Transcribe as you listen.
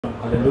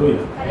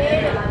హల్లెలూయా,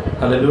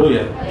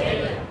 హల్లెలూయా.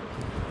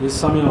 ఈ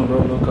సమయంలో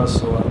లూకాసు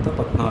సువార్త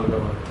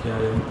 14వ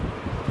అధ్యాయం,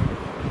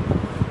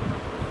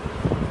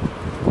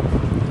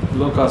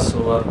 లూకాసు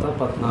సువార్త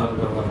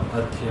 14వ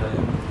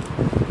అధ్యాయం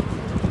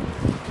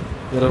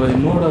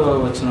 23వ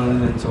వచనాన్ని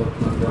నేను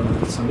చదువుతున్నాను,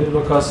 గమనించండి.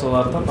 లూకాసు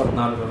సువార్త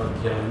 14వ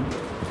అధ్యాయం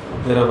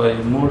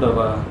 23వ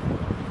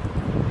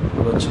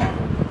వచనం.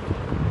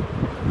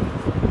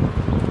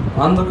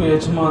 అందుకు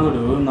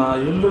యజమానుడు, నా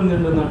ఇల్లు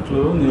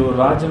నిండినట్లు నీవు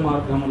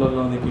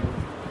రాజమార్గములలోనికి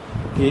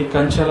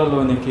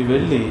కంచెలలోనికి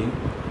వెళ్ళి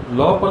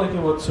లోపలికి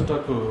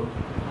వచ్చుటకు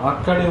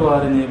అక్కడి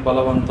వారిని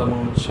బలవంతము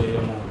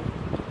చేయము.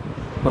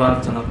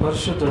 ప్రార్థన.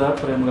 పరిశుద్ధుడా,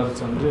 ప్రేమగల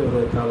తండ్రి,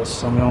 ఉదయకాల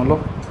సమయంలో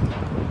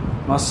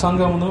మా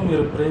సంఘమును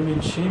మీరు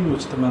ప్రేమించి మీ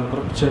ఉచితమైన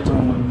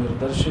కృపచేతను మీరు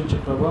దర్శించి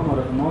ప్రభా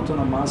మరొక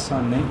నూతన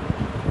మాసాన్ని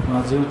మా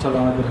జీవితాలు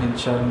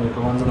అనుగ్రహించారు. మీకు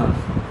వందనాలు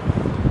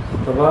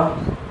ప్రభా.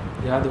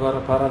 ఈ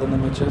ఆదివారపు ఆరాధన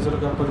మీ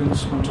చేతులకు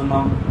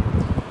అప్పగించుకుంటున్నాం.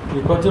 ఈ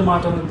కొద్ది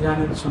మాటను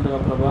ధ్యానించుండగా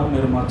ప్రభా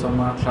మీరు మాతో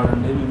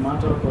మాట్లాడండి. మీ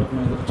మాటల కొరకు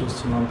మేము ఎదురు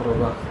చూస్తున్నాం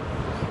ప్రభా.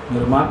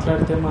 మీరు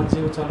మాట్లాడితే మా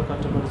జీవితాలు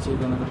కట్టుబడి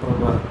చేయగలరు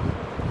ప్రభా.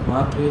 మా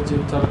ప్రియ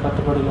జీవితాలు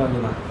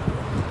కట్టుబడిలాగిన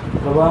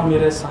ప్రభా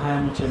మీరే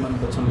సహాయం చేయమని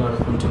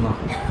బచనలాడుకుంటున్నాం.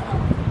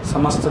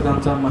 సమస్త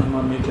గంత మహిమ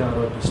మీకే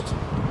ఆరోపిస్తూ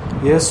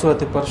యేసు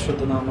అతి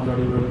పరిశుద్ధ నామములో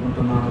అడిగి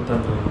వేడుకుంటున్నాను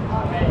తండ్రి,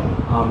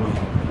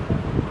 ఆమేన్.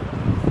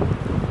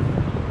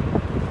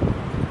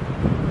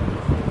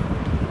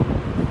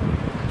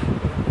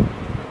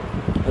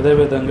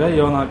 అదేవిధంగా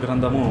యోనా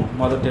గ్రంథము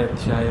 1వ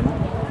అధ్యాయము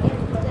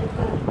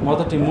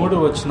మొదటి 3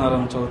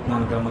 వచనాలను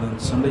చదువుతున్నాను,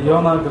 గమనించండి.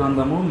 యోనా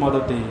గ్రంథము 1వ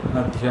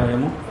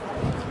అధ్యాయము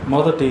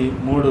మొదటి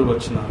 3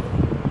 వచనాలు.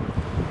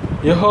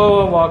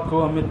 యెహోవా వాక్కు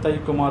అమిత్తయి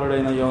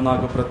కుమారుడైన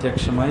యోనాకు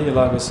ప్రత్యక్షమై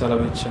ఇలాగ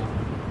సెలవిచ్చాను.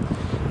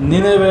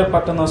 నినెవే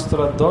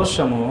పట్టణస్థుల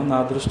దోషము నా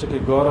దృష్టికి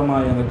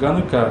ఘోరమాయన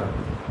గనుక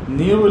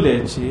నీవు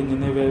లేచి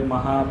నినెవే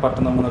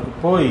మహాపట్టణమునకు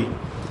పోయి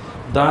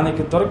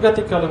దానికి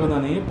దుర్గతి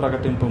కలుగునని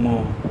ప్రకటింపుము.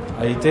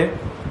 అయితే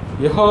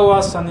యెహోవా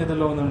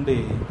సన్నిధిలో నుండి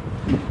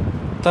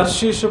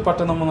తర్షీషు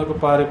పట్టణమునకు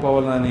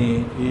పారిపోవాలని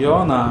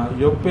యోనా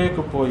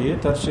యొప్పేకు పోయి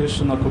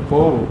తర్షీషునకు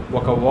పోవు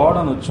ఒక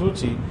ఓడను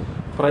చూచి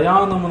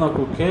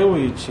ప్రయాణమునకు కేవు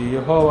ఇచ్చి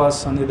యెహోవా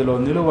సన్నిధిలో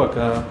నిలువక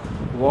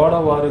ఓడ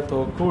వారితో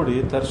కూడి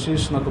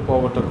తర్షీషునకు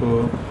పోవటకు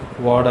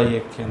ఓడ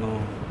ఎక్కెను.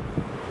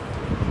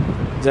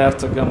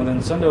 జాగ్రత్తగా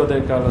గమనించండి.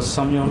 ఉదయకాల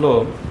సమయంలో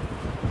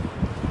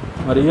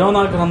మరి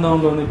యోనా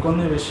గ్రంథంలోని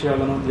కొన్ని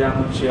విషయాలను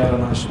ధ్యానం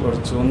చేయాలని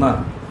ఆశపడుతూ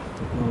ఉన్నాను.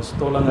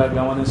 స్థూలంగా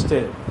గమనిస్తే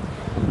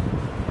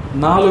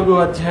 4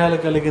 అధ్యాయాలు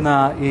కలిగిన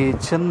ఈ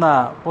చిన్న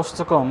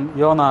పుస్తకం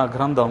యోనా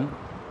గ్రంథం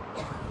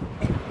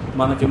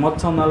మనకి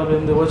మొత్తం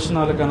 48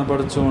 వచనాలు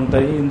కనబడుతూ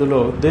ఉంటాయి. ఇందులో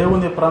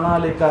దేవుని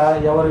ప్రణాళిక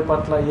ఎవరి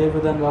పట్ల ఏ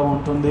విధంగా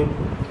ఉంటుంది,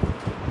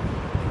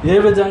 ఏ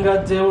విధంగా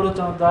దేవుడు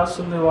తన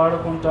దాసుల్ని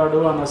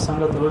వాడుకుంటాడు అన్న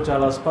సంగతులు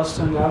చాలా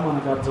స్పష్టంగా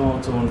మనకు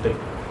అర్థమవుతూ ఉంటాయి.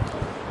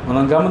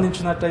 మనం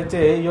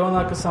గమనించినట్టయితే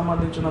యోనాకు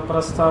సంబంధించిన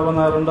ప్రస్తావన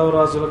 2వ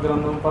రాజుల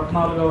గ్రంథం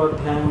 14వ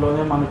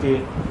అధ్యాయంలోనే మనకి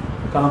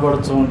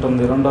కనబడుతూ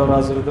ఉంటుంది. 2వ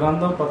రాజుల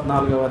గ్రంథం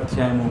 14వ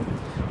అధ్యాయము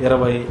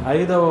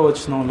 25వ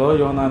వచనంలో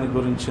యోనాని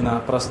గురించిన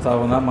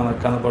ప్రస్తావన మనకు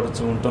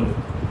కనబడుతూ ఉంటుంది.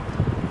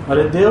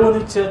 మరి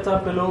దేవుని చేత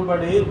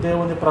పిలువబడి,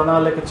 దేవుని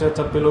ప్రణాళిక చేత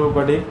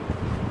పిలువబడి,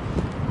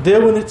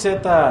 దేవుని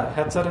చేత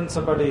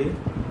హెచ్చరించబడి,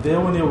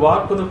 దేవుని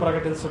వాక్కును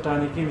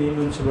ప్రకటించడానికి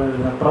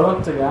నియమించబడిన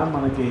ప్రవక్తగా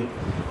మనకి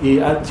ఈ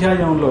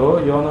అధ్యాయంలో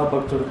యోనా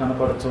భక్తుడు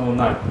కనబడుతూ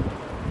ఉన్నాడు.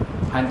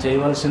 ఆయన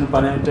చేయవలసిన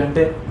పని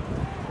ఏంటంటే,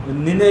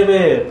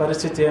 నినెవే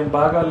పరిస్థితి ఏం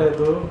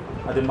బాగాలేదు,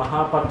 అది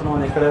మహాపట్నం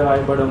అని ఇక్కడే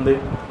రాయబడి ఉంది.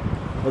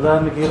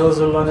 ఉదాహరణకి ఈ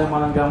రోజుల్లోనే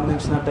మనం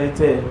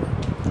గమనించినట్టయితే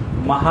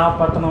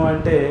మహాపట్నం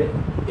అంటే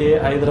ఏ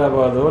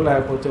హైదరాబాదో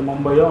లేకపోతే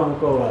ముంబయో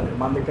అనుకోవాలి.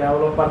 మనది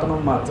కేవలం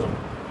పట్టణం మాత్రం.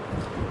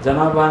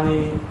 జనాభాని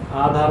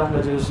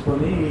ఆధారంగా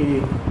చేసుకొని ఈ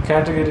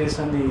కేటగిరీస్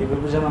అన్ని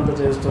విభజన అంతా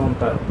చేస్తూ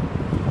ఉంటారు.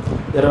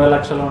 20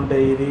 లక్షలు ఉంటే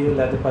ఇది,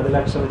 లేకపోతే 10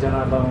 లక్షల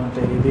జనాభా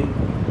ఉంటే ఇది,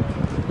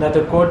 లేకపోతే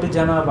 1 కోటి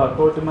జనాభా, 1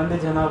 కోటి మంది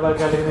జనాభా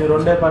కలిగిన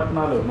 2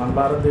 పట్టణాలు మన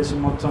భారతదేశం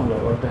మొత్తంలో.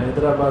 ఒకటి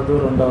హైదరాబాదు,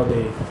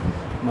 రెండవది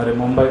మరి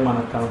ముంబై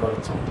మనకు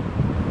కనబడుతుంది.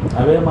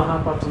 అవే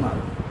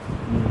మహాపట్టణాలు,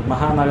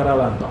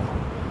 మహానగరాలు అంటాం.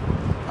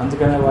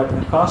 అందుకనే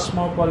వాటిని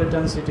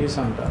కాస్మోపాలిటన్ సిటీస్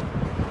అంటారు.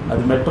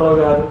 అది మెట్రో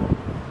కాదు,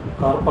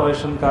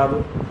 కార్పొరేషన్ కాదు,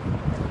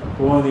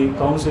 ఓన్లీ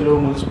కౌన్సిల్,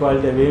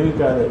 మున్సిపాలిటీ అవేమీ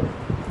కాదు.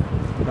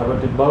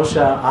 కాబట్టి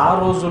బహుశా ఆ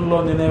రోజుల్లో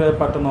నినెవే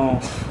పట్టణం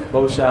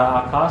బహుశా ఆ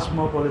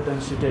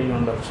కాస్మోపాలిటన్ సిటీ అయి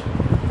ఉండొచ్చు.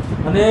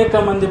 అనేక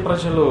మంది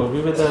ప్రజలు,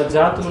 వివిధ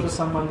జాతులకు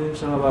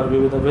సంబంధించిన వారు,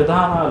 వివిధ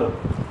విధానాలు,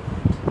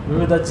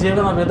 వివిధ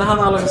జీవన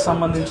విధానాలకు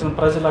సంబంధించిన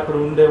ప్రజలు అక్కడ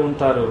ఉండే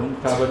ఉంటారు.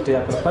 కాబట్టి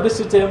అక్కడ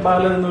పరిస్థితి ఏం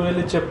బాగాలేదు, నువ్వు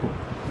వెళ్ళి చెప్పు.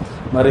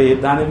 మరి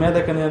దాని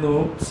మీదకి నేను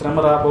శ్రమ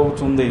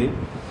రాబోతుంది.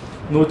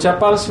 నువ్వు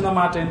చెప్పాల్సిన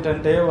మాట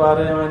ఏంటంటే,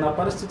 వారు ఏమైనా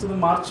పరిస్థితిని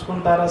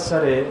మార్చుకుంటారా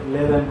సరే,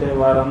 లేదంటే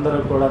వారందరూ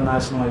కూడా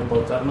నాశనం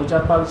అయిపోతారు. నువ్వు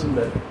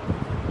చెప్పాల్సిందే.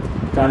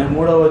 కానీ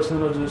 3వ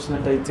వచనంలో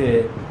చూసినట్టయితే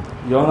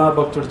యోనా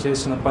భక్తుడు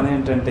చేసిన పని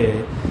ఏంటంటే,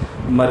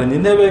 మరి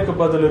నినెవేకు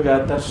బదులుగా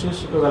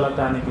తర్షీషుకు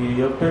వెళ్ళటానికి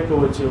యొప్పేకు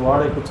వచ్చి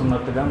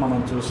ఓడెక్కుతున్నట్టుగా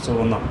మనం చూస్తూ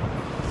ఉన్నాం.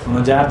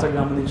 మనం జాగ్రత్తగా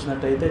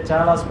గమనించినట్టయితే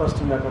చాలా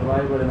స్పష్టంగా అక్కడ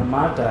రాయబడిన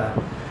మాట,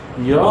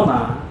 యోనా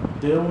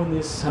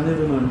దేవుని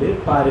సన్నిధి నుండి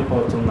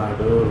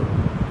పారిపోతున్నాడు.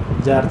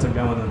 జాగ్రత్తగా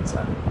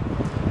గమనించాలి.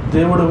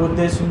 దేవుడు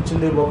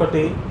ఉద్దేశించింది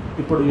ఒకటి,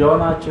 ఇప్పుడు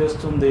యోనా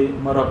చేస్తుంది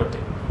మరొకటి.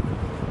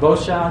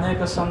 బహుశా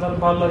అనేక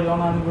సందర్భాల్లో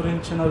యోనాని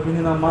గురించిన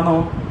వినిన మనం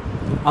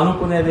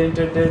అనుకునేది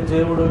ఏంటంటే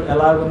దేవుడు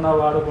ఎలాగున్నా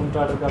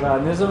వాడుకుంటాడు కదా.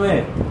 నిజమే,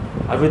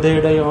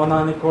 అవిధేయుడ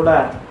యోనాని కూడా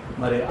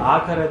మరి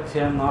ఆఖరి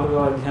అధ్యాయం 4వ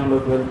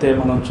అధ్యాయంలోకి వెళ్తే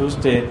మనం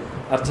చూస్తే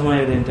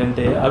అర్థమయ్యేది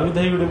ఏంటంటే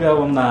అవిధేయుడిగా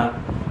ఉన్న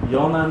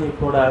యోనాని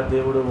కూడా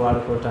దేవుడు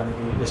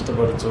వాడుకోవటానికి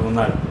ఇష్టపడుతూ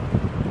ఉన్నాడు.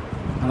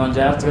 మనం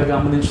జాగ్రత్తగా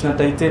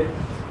గమనించినట్టయితే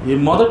ఈ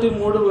మొదటి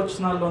 3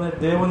 వచనాల్లోనే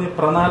దేవుని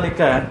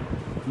ప్రణాళిక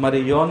మరి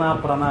యోనా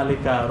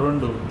ప్రణాళిక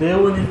రెండు,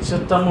 దేవుని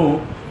చిత్తము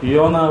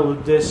యోనా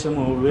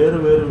ఉద్దేశము వేరు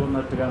వేరు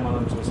ఉన్నట్టుగా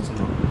మనం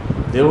చూస్తున్నాం.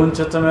 దేవుని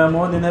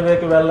చిత్తమేమో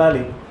నినవేకి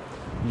వెళ్ళాలి,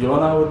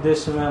 యోనా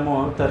ఉద్దేశమేమో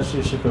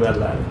తర్షీషుకు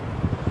వెళ్ళాలి.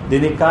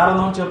 దీనికి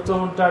కారణం చెప్తూ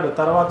ఉంటాడు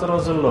తర్వాత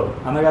రోజుల్లో,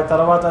 అనగా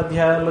తర్వాత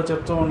అధ్యాయాల్లో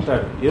చెప్తూ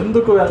ఉంటాడు.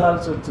 ఎందుకు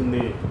వెళ్ళాల్సి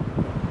వచ్చింది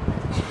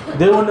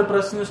దేవుణ్ణి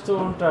ప్రశ్నిస్తూ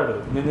ఉంటాడు.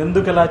 నేను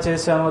ఎందుకు ఇలా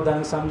చేశానో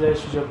దానికి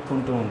సంజాయిషి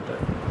చెప్పుకుంటూ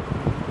ఉంటాడు.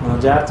 మనం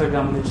జాగ్రత్తగా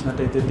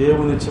గమనించినట్టయితే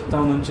దేవుని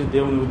చిత్తం నుంచి,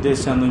 దేవుని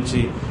ఉద్దేశం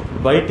నుంచి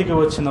బయటికి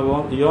వచ్చిన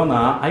యోనా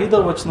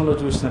 5వ వచనంలో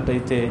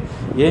చూసినట్టయితే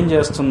ఏం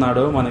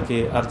చేస్తున్నాడో మనకి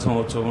అర్థం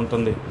అవుతూ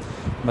ఉంటుంది.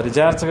 మరి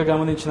జాగ్రత్తగా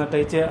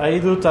గమనించినట్టయితే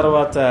 5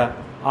 తర్వాత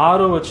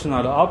 6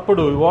 వచనాలు,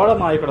 అప్పుడు ఓడ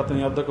నాయకుడు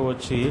అతని యొద్దకు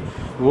వచ్చి,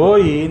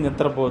 ఓయి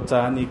నిద్రపోతా,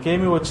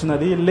 నీకేమి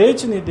వచ్చినది,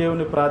 లేచి నీ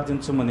దేవుని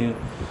ప్రార్థించమని,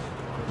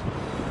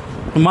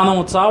 మనం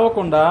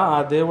చావకుండా ఆ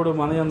దేవుడు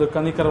మన యందు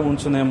కనికరం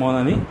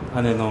ఉంచునేమోనని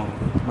అనేను.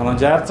 మనం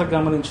జాగ్రత్తగా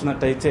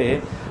గమనించినట్టయితే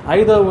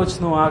 5వ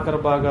వచనం ఆఖరి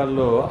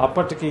భాగాల్లో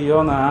అప్పటికి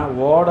యోనా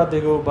ఓడ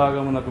దిగువ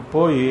భాగమునకు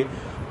పోయి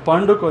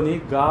పండుకొని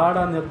గాఢ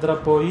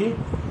నిద్రపోయి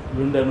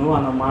ఉండెను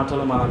అన్న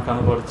మాటలు మనకు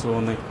కనబడుతూ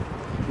ఉన్నాయి.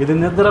 ఇది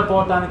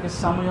నిద్రపోవటానికి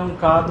సమయం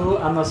కాదు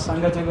అన్న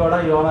సంగతి కూడా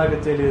యోనాకి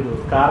తెలియదు.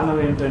 కారణం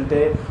ఏంటంటే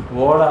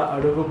ఓడ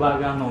అడుగు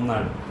భాగాన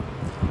ఉన్నాడు.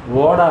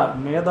 ఓడ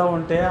మీద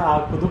ఉంటే ఆ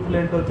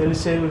కుదుపులేంటో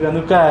తెలిసేవి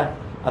కనుక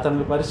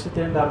అతని పరిస్థితి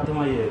ఏంటో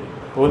అర్థమయ్యేది.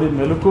 పోలి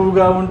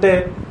మెలకువగా ఉంటే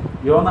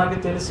యోనాకి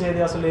తెలిసేది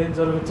అసలు ఏం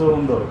జరుగుతూ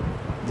ఉందో.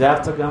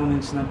 జాగ్రత్తగా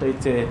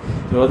గమనించినట్టయితే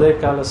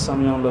ఉదయకాల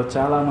సమయంలో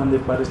చాలామంది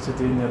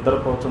పరిస్థితి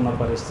నిద్రపోతున్న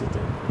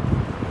పరిస్థితి.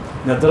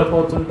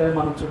 నిద్రపోతుంటే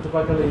మన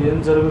చుట్టుపక్కల ఏం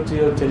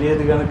జరుగుతాయో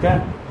తెలియదు కనుక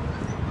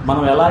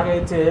మనం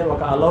ఎలాగైతే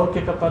ఒక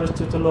అలౌకిక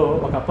పరిస్థితిలో,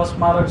 ఒక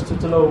అపస్మారక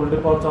స్థితిలో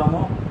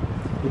ఉండిపోతామో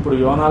ఇప్పుడు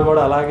యోనా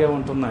కూడా అలాగే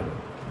ఉంటున్నాడు.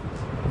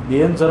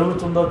 ఏం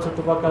జరుగుతుందో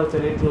చుట్టుపక్కల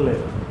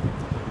తెలియట్లేదు.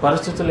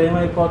 పరిస్థితులు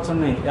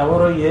ఏమైపోతున్నాయి,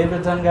 ఎవరు ఏ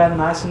విధంగా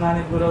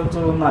నాశనానికి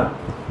గురవుతూ ఉన్నారు,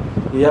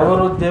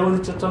 ఎవరు దేవుని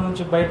చిత్తం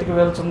నుంచి బయటికి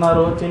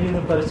వెళ్తున్నారో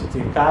తెలియని పరిస్థితి.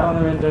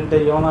 కారణం ఏంటంటే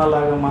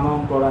యోనాలాగా మనం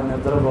కూడా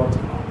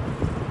నిద్రపోతున్నాం.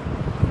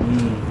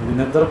 ఇది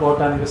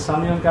నిద్రపోవటానికి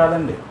సమయం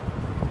కాదండి.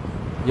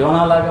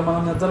 యోనాలాగా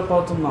మనం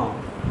నిద్రపోతున్నాం.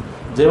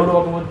 దేవుడు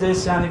ఒక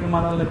ఉద్దేశానికి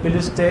మనల్ని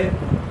పిలిస్తే,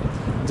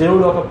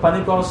 దేవుడు ఒక పని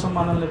కోసం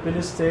మనల్ని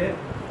పిలిస్తే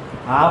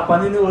ఆ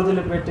పనిని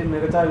వదిలిపెట్టి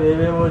మిగతా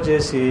ఏవేవో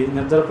చేసి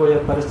నిద్రపోయే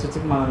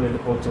పరిస్థితికి మనం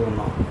వెళ్ళిపోతూ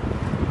ఉన్నాం.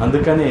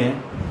 అందుకని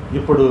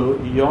ఇప్పుడు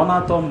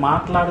యోనాతో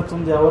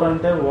మాట్లాడుతుంది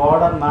ఎవరంటే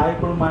ఓడ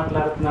నాయకుడు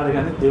మాట్లాడుతున్నాడు,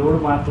 కానీ దేవుడు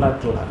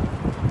మాట్లాడట్లేదు.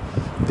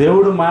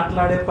 దేవుడు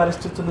మాట్లాడే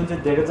పరిస్థితి నుంచి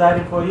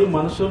దిగజారిపోయి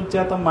మనుషుల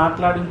చేత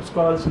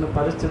మాట్లాడించుకోవాల్సిన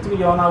పరిస్థితికి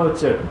యోనా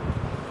వచ్చాడు.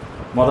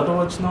 మొదటి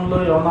వచనంలో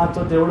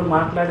యోనాతో దేవుడు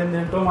మాట్లాడింది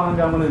ఏంటో మనం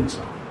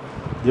గమనించాం.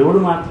 దేవుడు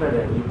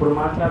మాట్లాడాడు. ఇప్పుడు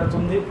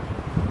మాట్లాడుతుంది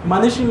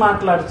మనిషి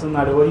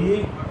మాట్లాడుతున్నాడు. పోయి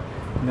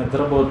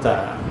నిద్రపోతా.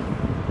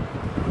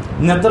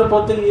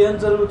 నిద్రపోతే ఏం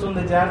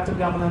జరుగుతుంది జాగ్రత్తగా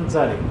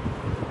గమనించాలి.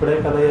 ఇప్పుడే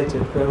కదా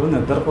చెప్పావు,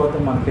 నిద్రపోతే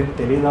మనకేం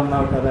తెలియదు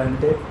అన్నావు కదా.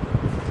 అంటే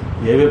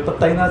ఏ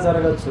విపత్తు అయినా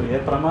జరగచ్చు, ఏ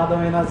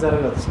ప్రమాదమైనా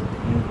జరగచ్చు.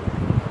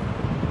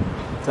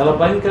 చాలా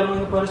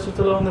భయంకరమైన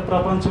పరిస్థితుల్లో ఉంది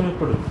ప్రపంచం.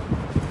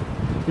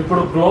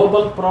 ఇప్పుడు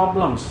గ్లోబల్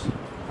ప్రాబ్లమ్స్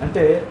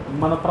అంటే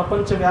మన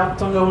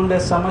ప్రపంచవ్యాప్తంగా ఉండే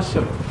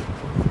సమస్యలు,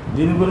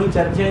 దీని గురించి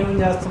అధ్యయనం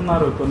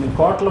చేస్తున్నారు. కొన్ని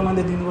కోట్ల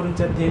మంది దీని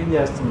గురించి అధ్యయనం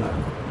చేస్తున్నారు.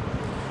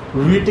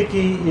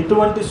 వీటికి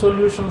ఎటువంటి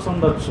సొల్యూషన్స్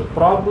ఉండొచ్చు,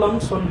 ప్రాబ్లమ్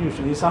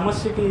సొల్యూషన్, ఈ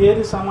సమస్యకి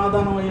ఏది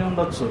సమాధానం అయ్యి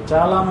ఉండొచ్చు,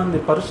 చాలామంది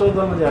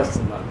పరిశోధనలు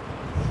చేస్తున్నారు.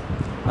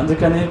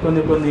 అందుకని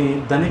కొన్ని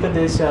ధనిక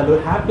దేశాలు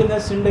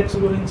హ్యాపీనెస్ ఇండెక్స్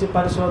గురించి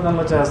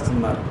పరిశోధనలు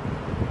చేస్తున్నారు.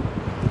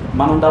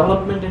 మనం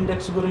డెవలప్మెంట్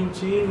ఇండెక్స్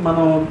గురించి,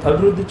 మనం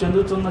అభివృద్ధి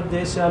చెందుతున్న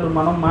దేశాలు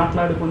మనం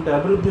మాట్లాడుకుంటే,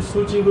 అభివృద్ధి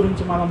సూచి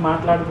గురించి మనం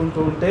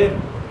మాట్లాడుకుంటూ ఉంటే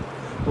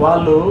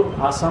వాళ్ళు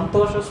ఆ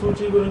సంతోష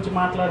సూచి గురించి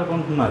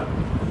మాట్లాడుకుంటున్నారు.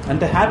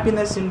 అంటే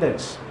హ్యాపీనెస్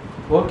ఇండెక్స్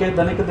ఓకే,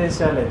 ధనిక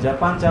దేశాలే.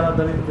 జపాన్ చాలా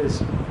ధనిక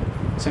దేశం,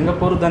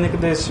 సింగపూర్ ధనిక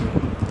దేశమే,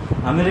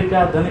 అమెరికా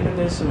ధనిక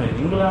దేశమే,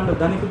 ఇంగ్లాండ్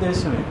ధనిక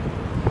దేశమే,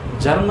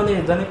 జర్మనీ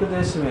ధనిక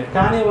దేశమే.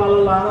 కానీ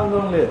వాళ్ళలో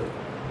ఆనందం లేదు,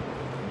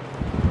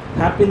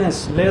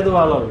 హ్యాపీనెస్ లేదు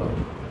వాళ్ళల్లో.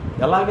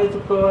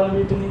 ఎలాగెత్తుకోవాలి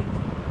వీటిని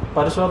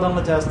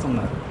పరిశోధనలు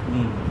చేస్తున్నారు.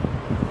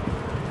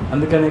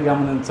 అందుకని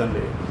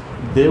గమనించండి,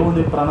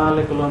 దేవుని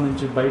ప్రణాళికలో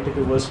నుంచి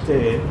బయటికి వస్తే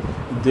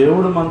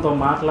దేవుడు మనతో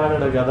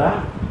మాట్లాడాడు కదా,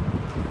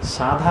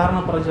 సాధారణ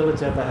ప్రజల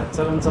చేత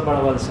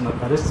హెచ్చరించబడవలసిన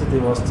పరిస్థితి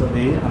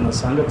వస్తుంది అన్న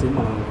సంగతి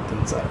మనం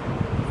గుర్తించాలి.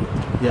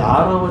 ఈ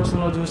 6వ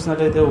వచనంలో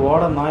చూసినట్టయితే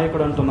ఓడ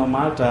నాయకుడు అంటున్న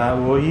మాట,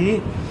 ఓయి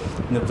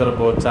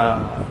నిద్రపోచా.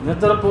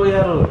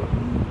 నిద్రపోయారు,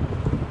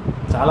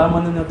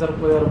 చాలామంది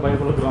నిద్రపోయారు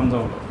బైబిల్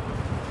గ్రంథంలో.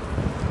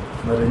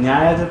 మరి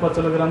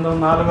న్యాయాధిపతుల గ్రంథం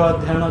 4వ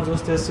అధ్యాయంలో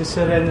చూస్తే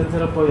సిసెరియా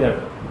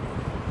నిద్రపోయాడు.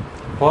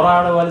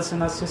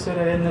 పోరాడవలసిన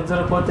సిసెరియా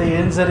నిద్రపోతే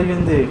ఏం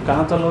జరిగింది?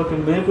 కణతలోకి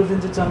మేకు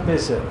దించి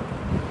చంపేశారు.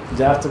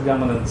 జాగ్రత్తగా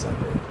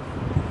గమనించండి,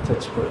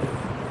 చచ్చిపోయాడు.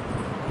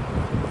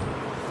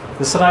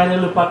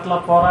 ఇశ్రాయేలు పట్ల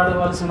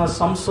పోరాడవలసిన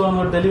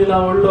సంసోను డెలీలా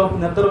ఒళ్ళో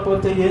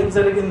నిద్రపోతే ఏం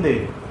జరిగింది?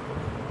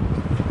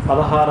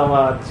 16వ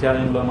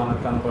అధ్యాయంలో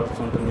మనకు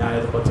కనపడుతుంటుంది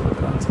న్యాయాధిపతుల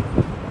గ్రంథం.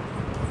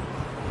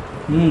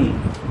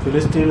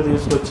 ఫిలిస్టీన్లు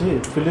తీసుకొచ్చి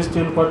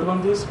ఫిలిస్టీన్లు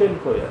పట్టుకొని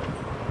తీసుకెళ్ళిపోయారు.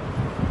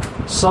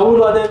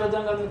 సౌలు అదే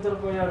విధంగా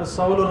నిద్రపోయాడు.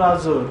 సౌలు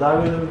రాజు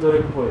దావీదుకు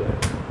దొరికిపోయాడు.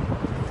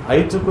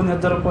 ఐతుకు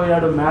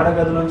నిద్రపోయాడు, మేడ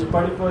గది నుంచి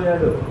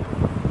పడిపోయాడు.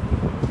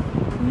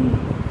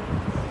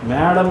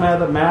 మేడ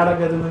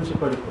గది నుంచి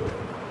పడిపోయాడు.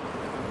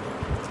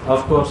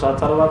 ఆఫ్ కోర్స్ ఆ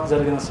తర్వాత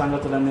జరిగిన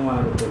సంగతులన్నీ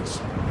మనకు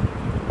తెలుసు.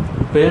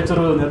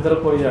 పేతురు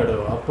నిద్రపోయాడు.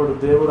 అప్పుడు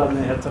దేవుడు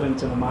అన్ని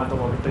హెచ్చరించిన మాట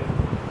ఒకటి,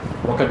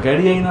 ఒక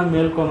గడి అయినా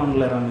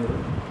మేల్కొనలేరా మీరు?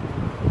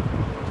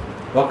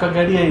 ఒక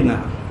గడి అయినా.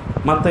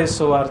 మత్తయి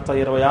సువార్త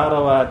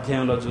 26వ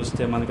అధ్యాయంలో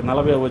చూస్తే మనకి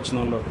 40వ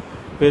వచనంలో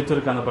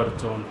పేతురు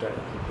కనపడుతూ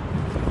ఉంటాడు.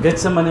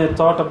 గెత్సెమనే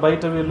తోట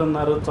బయట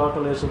వీళ్ళున్నారు,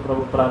 తోటలో యేసు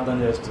ప్రభు ప్రార్థన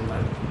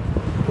చేస్తున్నాడు.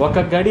 ఒక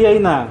గడి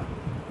అయినా.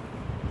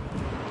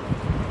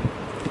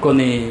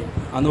 కొన్ని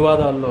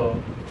అనువాదాల్లో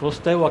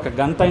చూస్తే ఒక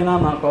గంట అయినా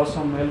నా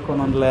కోసం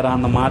మేల్కొని ఉండలేరా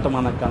అన్న మాట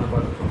మనకు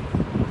కనపడుతుంది.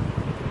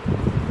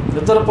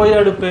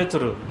 నిద్రపోయాడు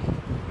పేతురు.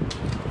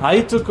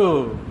 ఐతుకు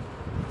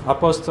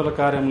అపోస్తల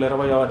కార్యములు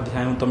 20వ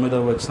అధ్యాయం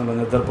 9వ వచనంలో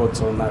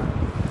నిద్రపోతూ ఉన్నాడు.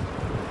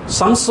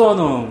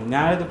 సంసోను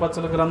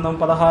న్యాయాధిపతుల గ్రంథం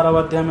 16వ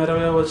అధ్యాయం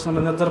 20వ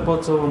వచనంలో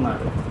నిద్రపోతూ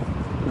ఉన్నాడు.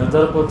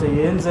 నిద్రపోతే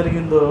ఏం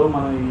జరిగిందో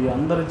మనం ఈ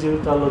అందరి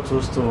జీవితాల్లో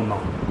చూస్తూ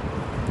ఉన్నాం.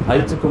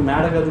 ఐతుకు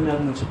మేడగది మీద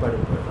నుంచి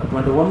పడిపోయాడు.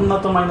 అటువంటి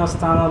ఉన్నతమైన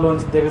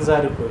స్థానంలోంచి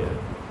దిగజారిపోయాడు.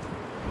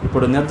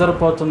 ఇప్పుడు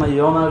నిద్రపోతున్న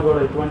యోనా కూడా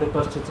ఎటువంటి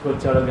పరిస్థితికి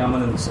వచ్చాడో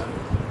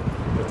గమనించండి.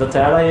 పెద్ద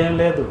తేడా ఏం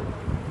లేదు.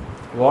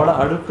 ఓడ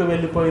అడుక్కు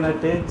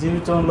వెళ్ళిపోయినట్టే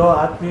జీవితంలో,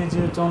 ఆత్మీయ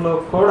జీవితంలో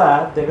కూడా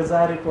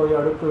దిగజారిపోయి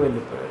అడుక్కు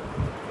వెళ్ళిపోయాడు.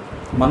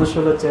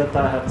 మనుషుల చేత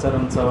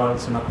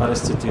హెచ్చరించవలసిన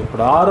పరిస్థితి.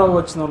 ఇప్పుడు 6వ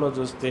వచనంలో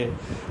చూస్తే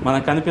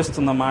మనకు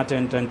కనిపిస్తున్న మాట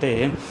ఏంటంటే,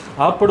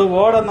 అప్పుడు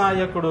ఓడ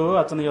నాయకుడు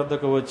అతని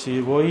యొద్దకు వచ్చి,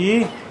 ఓయి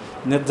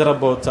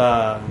నిద్రపోతా,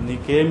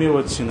 నీకేమీ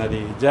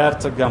వచ్చినది?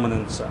 జాగ్రత్తగా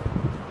గమనించ.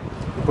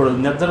 ఇప్పుడు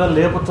నిద్ర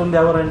లేపుతుంది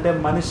ఎవరంటే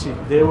మనిషి,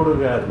 దేవుడు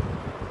గారు.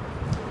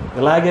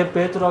 ఇలాగే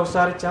పేతురు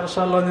ఒకసారి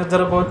చెరసాల్లో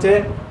నిద్రపోతే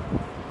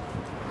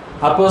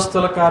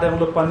అపోస్తల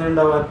కార్యములు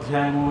 12వ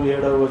అధ్యాయము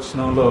 7వ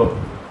వచనంలో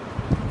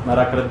మరి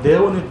అక్కడ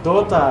దేవుని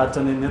దూత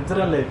అతని నిద్ర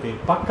లేపి,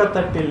 పక్క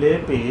తట్టి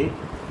లేపి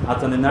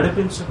అతన్ని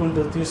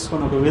నడిపించుకుంటూ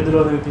తీసుకుని ఒక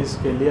వీధిలోనికి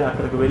తీసుకెళ్ళి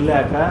అక్కడికి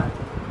వెళ్ళాక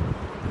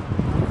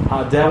ఆ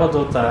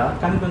దేవదూత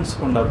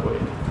కనిపించకుండా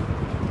పోయింది.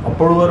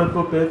 అప్పటి వరకు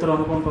పేతురు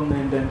అనుకుంటుంది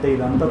ఏంటంటే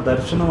ఇదంతా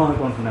దర్శనం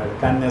అనుకుంటున్నాడు,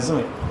 కానీ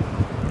నిజమే,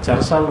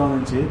 చెరసాల్లో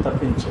నుంచి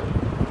తప్పించాడు.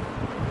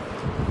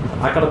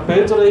 అక్కడ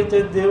పేతురు అయితే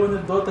దేవుని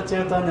దూత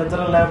చేత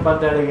నిద్ర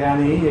లేపబడ్డాడు,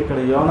 కానీ ఇక్కడ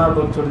యోనా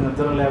భక్తుడు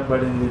నిద్ర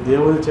లేపబడింది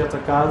దేవుని చేత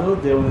కాదు,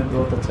 దేవుని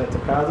దూత చేత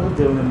కాదు,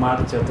 దేవుని మాట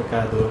చేత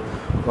కాదు,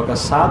 ఒక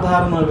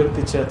సాధారణ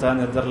వ్యక్తి చేత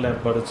నిద్ర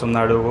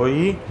లేపబడుతున్నాడు.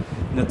 పోయి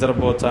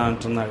నిద్రపోతా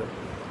అంటున్నాడు.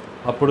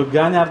 అప్పుడు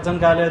కానీ అర్థం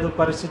కాలేదు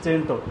పరిస్థితి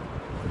ఏంటో.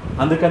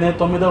 అందుకనే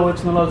 9వ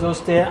వచనంలో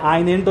చూస్తే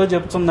ఆయన ఏంటో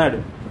చెప్తున్నాడు.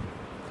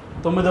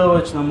 9వ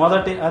వచనం,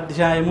 మొదటి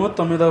అధ్యాయము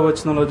 9వ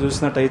వచనంలో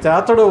చూసినట్టయితే,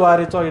 అతడు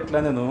వారితో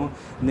ఇట్లనెను,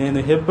 నేను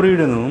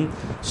హెబ్రీయుడును,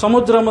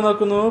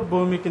 సముద్రమునకును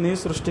భూమికిని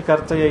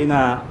సృష్టికర్త అయిన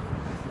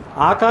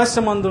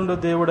ఆకాశమందుండు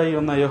దేవుడై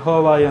ఉన్న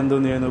యెహోవా యందు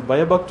నేను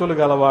భయభక్తులు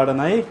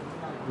గలవాడనై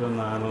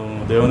ఉన్నాను.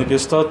 దేవునికి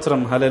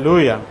స్తోత్రం,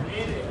 హల్లెలూయా.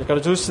 ఇక్కడ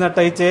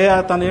చూసినట్టయితే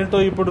అతను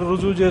ఏంటో ఇప్పుడు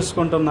రుజువు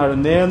చేసుకుంటున్నాడు.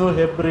 నేను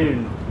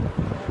హెబ్రీయుడు.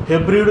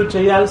 హెబ్రీయుడు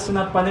చేయాల్సిన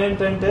పని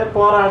ఏంటంటే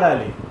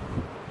పోరాడాలి.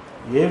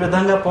 ఏ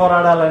విధంగా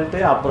పోరాడాలంటే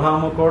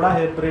అబ్రహాము కూడా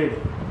హెబ్రీయుడు.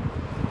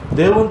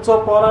 దేవునితో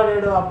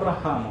పోరాడాడు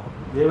అబ్రహాము.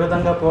 ఏ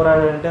విధంగా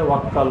పోరాడాడంటే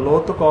ఒక్క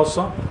లోతు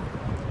కోసం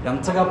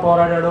ఎంతగా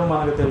పోరాడాడో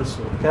మనకు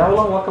తెలుసు.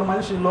 కేవలం ఒక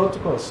మనిషి లోతు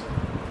కోసం.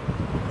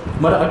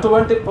 మరి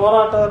అటువంటి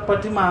పోరాట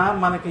పటిమ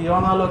మనకి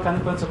యోనాలో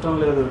కనిపించటం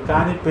లేదు,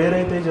 కానీ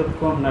పేరైతే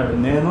చెప్పుకుంటున్నాడు,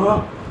 నేను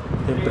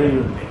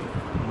హెబ్రీయుడిని,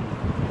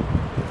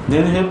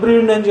 నేను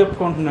హెబ్రీయుడిని అని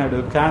చెప్పుకుంటున్నాడు.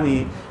 కానీ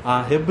ఆ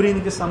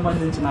హెబ్రీనికి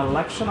సంబంధించిన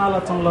లక్షణాలు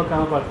అతనిలో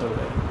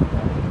కనపడలేదు.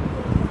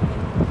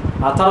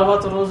 ఆ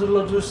తర్వాత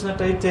రోజుల్లో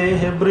చూసినట్టయితే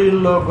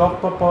హెబ్రీల్లో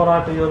గొప్ప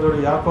పోరాట యోధుడు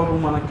యాకోబు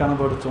మనకు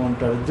కనబడుతూ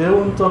ఉంటాడు.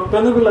 దేవునితో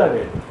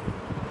పెనుగులాగాడు.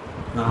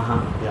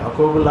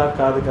 యాకోబులా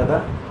కాదు కదా,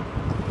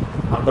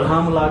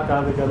 అబ్రహాములా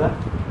కాదు కదా.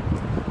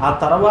 ఆ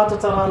తర్వాత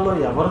తరాల్లో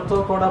ఎవరితో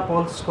కూడా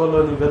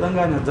పోల్చుకోలేని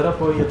విధంగా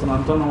నిద్రపోయి ఇతను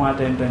అంటున్న మాట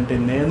ఏంటంటే,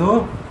 నేను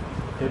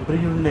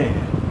హెబ్రీయుడినే.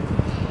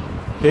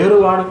 పేరు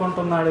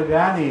వాడుకుంటున్నాడు,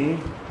 కానీ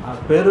ఆ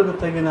పేరుకు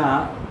తగిన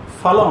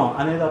ఫలం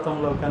అనేది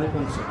అతనిలో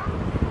కనిపించదు.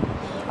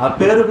 ఆ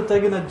పేరుకు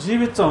తగిన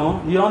జీవితం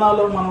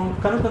యోనాలో మనం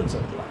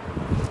కనిపించట్లా.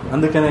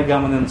 అందుకనే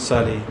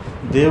గమనించాలి,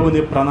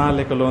 దేవుని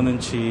ప్రణాళికలో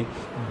నుంచి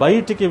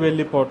బయటికి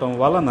వెళ్ళిపోవటం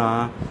వలన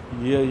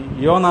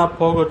యోనా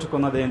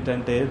పోగొట్టుకున్నది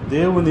ఏంటంటే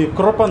దేవుని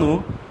కృపను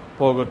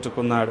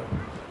పోగొట్టుకున్నాడు.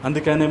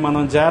 అందుకని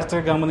మనం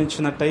జాగ్రత్తగా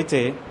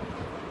గమనించినట్టయితే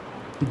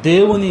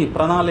దేవుని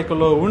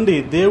ప్రణాళికలో ఉండి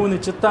దేవుని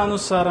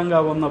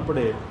చిత్తానుసారంగా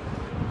ఉన్నప్పుడే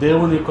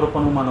దేవుని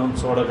కృపను మనం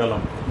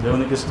చూడగలం.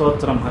 దేవునికి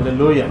స్తోత్రం.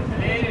 హల్లెలూయా,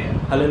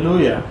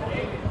 హల్లెలూయా.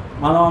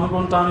 మనం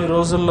అనుకుంటాం ఈ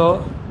రోజుల్లో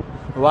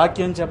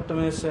వాక్యం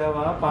చెప్పటమే సేవ,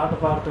 పాట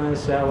పాడటమే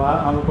సేవ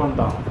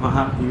అనుకుంటాం.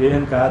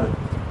 ఇవేం కాదు.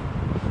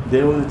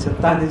 దేవుని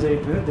చిత్తాన్ని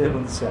చేయటమే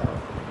దేవుని సేవ.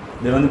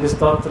 దేవునికి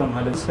స్తోత్రం.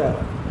 సేవ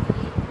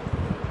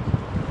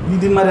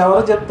ఇది మరి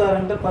ఎవరు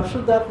చెప్తారంటే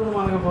పరిశుద్ధాత్ముడు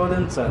మనకు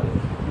బోధించాలి,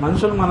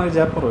 మనుషులు మనకు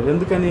చెప్పరు.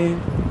 ఎందుకని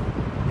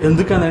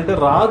అంటే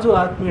రాజు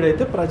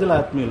ఆత్మీయుడైతే ప్రజలు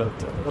ఆత్మీయులు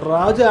అవుతారు.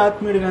 రాజు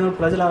ఆత్మీయుడు కానీ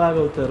ప్రజలు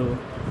అలాగవుతారు.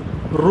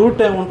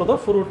 రూట్ ఏముంటుందో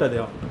ఫ్రూట్ అదే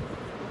ఉంటుంది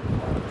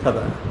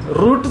కదా.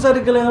 రూట్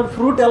సరిగ్గా లేనప్పుడు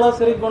ఫ్రూట్ ఎలా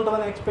సరిగ్గా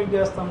ఉంటుందని ఎక్స్పెక్ట్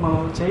చేస్తాం మనం.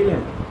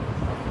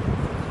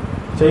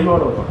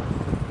 చేయకూడదు.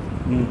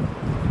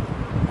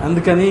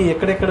 అందుకని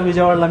ఎక్కడెక్కడ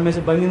విజయవాడలో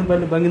అమ్మేసి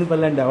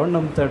బంగినపల్లి అంటే ఎవడు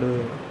నమ్ముతాడు?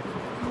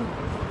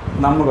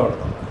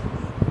 నమ్మకూడదు.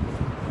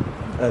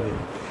 అది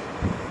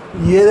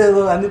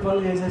ఏదేదో అన్ని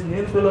పనులు చేసేసి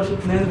నేను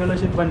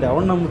ఫెలోషిప్ అంటే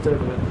ఎవడు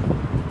నమ్ముతాడు?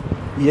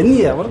 ఇవన్నీ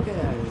ఎవరికి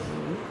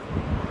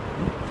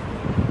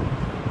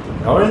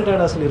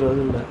ఎవడంటాడు అసలు ఈ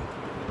రోజుల్లో?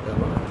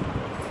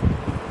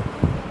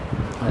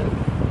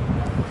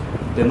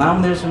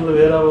 డినామినేషన్లు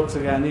వేరవచ్చు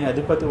కానీ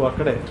అధిపతి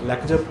ఒక్కడే.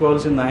 లెక్క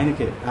చెప్పుకోవాల్సింది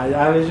ఆయనకే.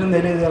 ఆ విషయం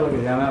తెలియదు వాళ్ళకి,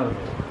 జనాలకి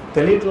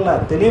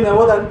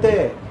తెలియనివ్వదు అంతే.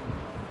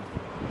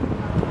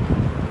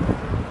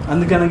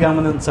 అందుకని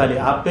గమనించాలి.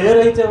 ఆ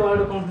పేరైతే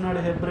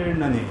వాడుకుంటున్నాడు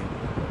హెబ్రీయుడు అని,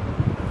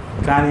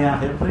 కానీ ఆ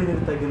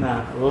హెబ్రీయునికి తగిన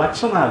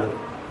లక్షణాలు,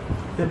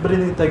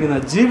 హెబ్రీయునికి తగిన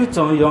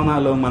జీవితం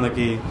యోనాలో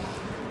మనకి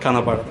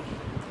కనపడదు.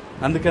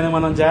 అందుకని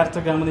మనం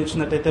జాగ్రత్తగా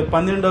గమనించినట్టయితే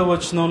 12వ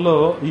వచనంలో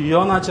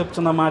యోనా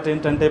చెప్తున్న మాట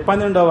ఏంటంటే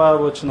 12వ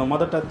వచనం,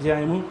 మొదటి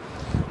అధ్యాయము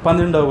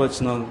 12వ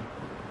వచనం,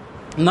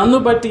 నన్ను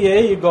బట్టియే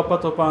ఈ గొప్ప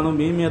తుఫాను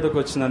మీ మీదకు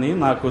వచ్చినని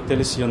నాకు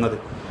తెలిసి ఉన్నది.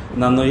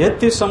 నన్ను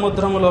ఎత్తి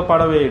సముద్రములో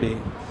పడవేయడి,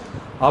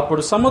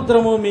 అప్పుడు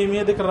సముద్రము మీ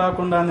మీదకి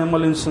రాకుండా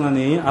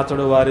నెమ్మలించునని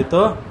అతడు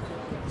వారితో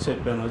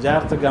చెప్పాను.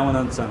 జాగ్రత్తగా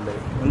గమనించండి.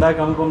 ఇందాక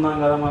అనుకున్నాం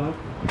కదా మనం,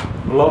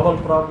 గ్లోబల్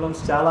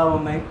ప్రాబ్లమ్స్ చాలా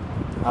ఉన్నాయి.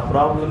 ఆ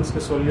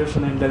ప్రాబ్లమ్స్కి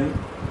సొల్యూషన్ ఏంటని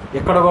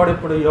ఇక్కడ కూడా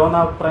ఇప్పుడు యోనా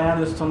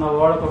ప్రయాణిస్తున్న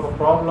ఓడకు ఒక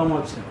ప్రాబ్లం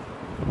వచ్చింది.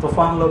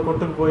 తుఫాన్లో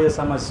కొట్టుకుపోయే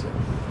సమస్య.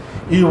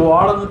 ఈ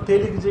ఓడను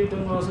తేలిక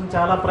చేయటం కోసం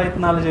చాలా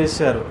ప్రయత్నాలు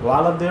చేశారు.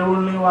 వాళ్ళ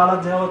దేవుళ్ళని, వాళ్ళ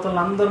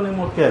దేవతలను అందరినీ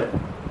మొక్కారు.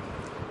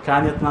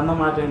 కానీ అతను అన్న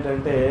మాట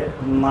ఏంటంటే,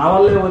 నా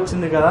వల్లే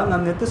వచ్చింది కదా,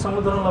 నన్ను ఎత్తి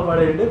సముద్రంలో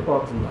పడేయండి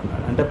పోతుంది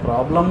అన్నాడు. అంటే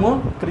ప్రాబ్లము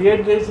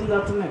క్రియేట్ చేసింది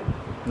అతనే,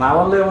 నా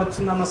వల్లే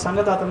వచ్చింది అన్న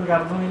సంగతి అతనికి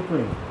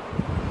అర్థమైపోయింది.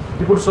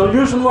 ఇప్పుడు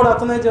సొల్యూషన్ కూడా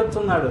అతనే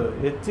చెప్తున్నాడు,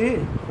 ఎత్తి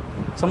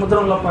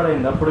సముద్రంలో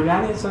పడేయండి, అప్పుడు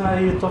కానీ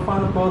ఈ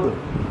తుఫాను పోదు.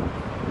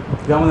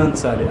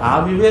 గమనించాలి. ఆ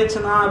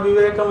వివేచన, ఆ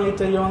వివేకం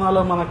అయితే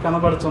యోనాలో మనకు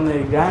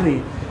కనబడుతున్నాయి. కానీ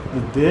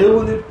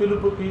దేవుని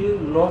పిలుపుకి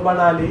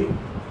లోబడాలి,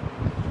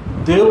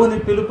 దేవుని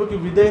పిలుపుకి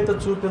విధేయత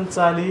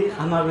చూపించాలి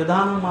అన్న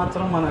విధానం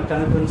మాత్రం మనకు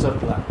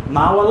కనిపించట్లా.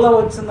 నా వల్ల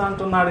వచ్చింది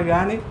అంటున్నాడు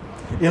కానీ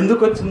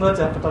ఎందుకు వచ్చిందో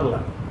చెప్పటల్లా.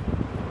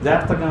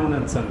 జాగ్రత్తగా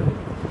గమనించండి.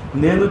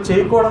 నేను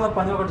చేయకూడని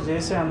పని ఒకటి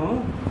చేశాను,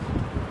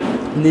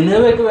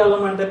 నినేవేకి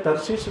వెళ్ళమంటే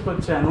తర్షీషుకి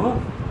వచ్చాను,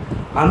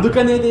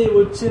 అందుకనేది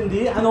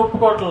వచ్చింది అని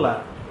ఒప్పుకోవట్లా.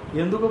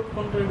 ఎందుకు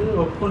ఒప్పుకుంటాడు?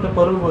 ఒప్పుకుంటే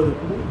పరుగు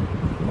బతుకు.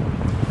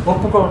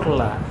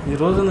 ఒప్పుకోవట్లా. ఈ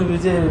రోజున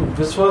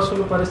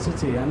విశ్వాసుల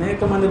పరిస్థితి, అనేక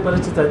మంది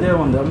పరిస్థితి అదే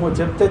ఉంది. అమ్మో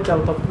చెప్తే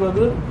చాలా తప్పు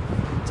కాదు,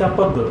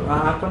 చెప్పొద్దు,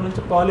 అక్కడ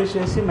నుంచి పాలిష్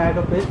చేసి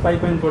మేకప్ వేసి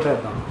పైన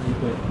కొట్టేద్దాం,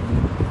 అయిపోయింది.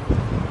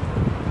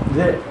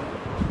 ఇదే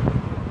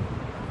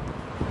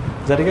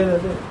జరిగేది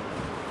అదే.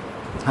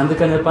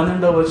 అందుకని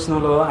 12వ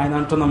వచనంలో ఆయన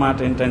అంటున్న మాట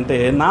ఏంటంటే,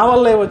 నా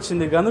వల్లే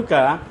వచ్చింది కనుక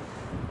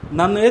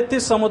నన్ను ఎత్తి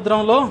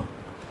సముద్రంలో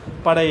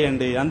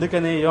పడేయండి.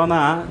 అందుకని యోనా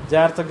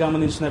జాగ్రత్తగా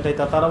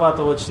గమనించినట్టయితే ఆ తర్వాత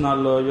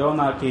వచనాల్లో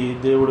యోనాకి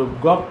దేవుడు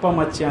గొప్ప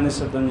మత్స్యాన్ని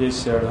సిద్ధం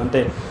చేశాడు.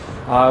 అంటే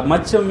ఆ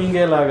మత్స్యం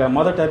మింగేలాగా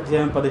మొదటి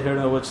అధ్యాయం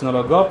 17వ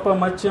వచనంలో గొప్ప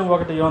మత్స్యం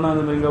ఒకటి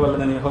యోనాను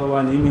మింగవలనని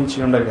యెహోవా నియమించి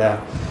ఉండగా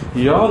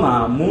యోనా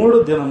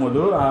 3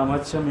 దినములు ఆ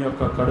మత్స్యం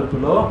యొక్క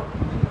కడుపులో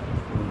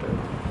ఉంటాడు.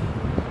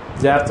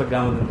 జాగ్రత్తగా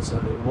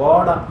గమనించాలి.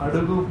 ఓడ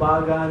అడుగు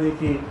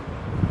భాగానికి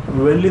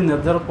వెళ్ళి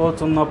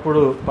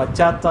నిద్రపోతున్నప్పుడు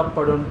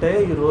పశ్చాత్తాపడుంటే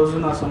ఈ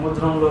రోజున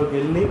సముద్రంలోకి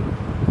వెళ్ళి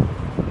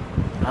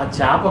ఆ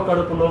చేప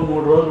కడుపులో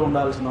 3 రోజులు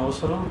ఉండాల్సిన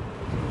అవసరం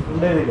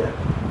ఉండేది కదా.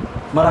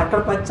 మరి అక్కడ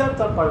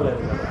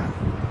పశ్చాత్తాపడలేదు కదా.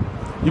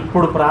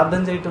 ఇప్పుడు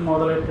ప్రార్థన చేయటం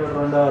మొదలెట్టాడు.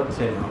 2వ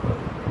అధ్యాయం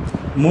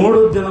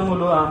 3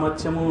 దినములు ఆ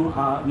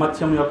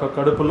మత్స్యం యొక్క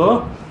కడుపులో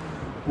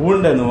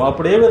ఉండెను.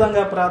 అప్పుడు ఏ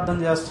విధంగా ప్రార్థన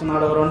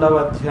చేస్తున్నాడో 2వ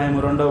అధ్యాయం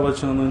 2వ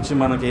వచనం నుంచి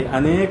మనకి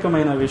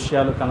అనేకమైన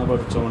విషయాలు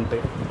కనబడుతూ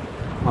ఉంటాయి.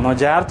 మనం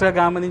జాగ్రత్తగా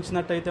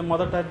గమనించినట్టయితే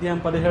మొదటి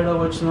అధ్యాయం 17వ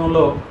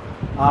వచనంలో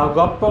ఆ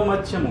గొప్ప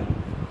మత్స్యము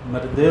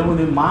మరి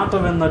దేవుని మాట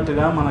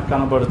విన్నట్టుగా మనకు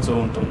కనబడుతూ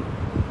ఉంటుంది.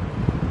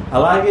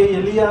 అలాగే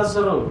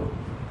ఎలియాజరు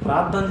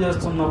ప్రార్థన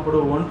చేస్తున్నప్పుడు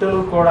ఒంటెలు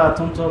కూడా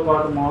అతనితో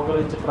పాటు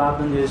మోకరించి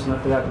ప్రార్థన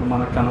చేసినట్టుగా అక్కడ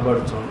మనకు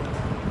కనబడుతూ ఉంటుంది.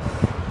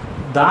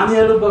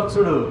 దానియేలు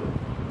భక్తుడు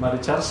మరి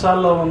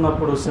చెరసాల్లో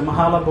ఉన్నప్పుడు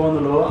సింహాల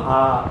బోనులో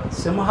ఆ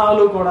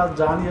సింహాలు కూడా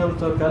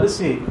దానియేలుతో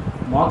కలిసి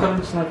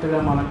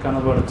మోకరించినట్టుగా మనకు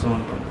కనబడుతూ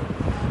ఉంటుంది.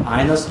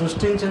 ఆయన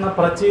సృష్టించిన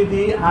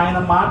ప్రతిదీ ఆయన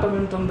మాట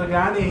వింటుంది,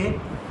 కానీ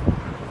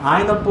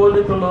ఆయన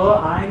పోలికలో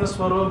ఆయన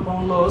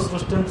స్వరూపంలో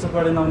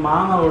సృష్టించబడిన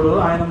మానవుడు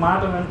ఆయన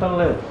మాట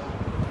వింటలేదు.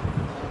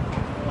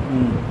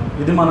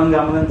 ఇది మనం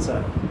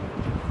గమనించాలి.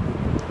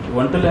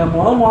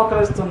 ఒంటులేమో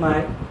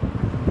మోకరిస్తున్నాయి,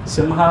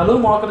 సింహాలు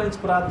మోకరించి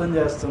ప్రార్థన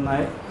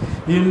చేస్తున్నాయి.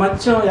 ఈ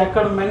మత్స్యం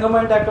ఎక్కడ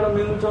మింగమంటే అక్కడ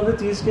మింగుతుంది,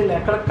 తీసుకెళ్ళి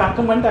ఎక్కడ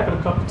కక్కమంటే అక్కడ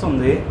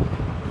కక్కుతుంది.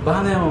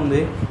 బాగానే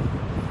ఉంది.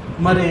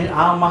 మరి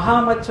ఆ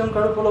మహామత్స్యం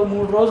కడుపులో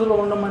 3 రోజులు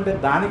ఉండమంటే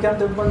దానికి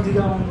ఎంత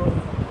ఇబ్బందిగా ఉందో.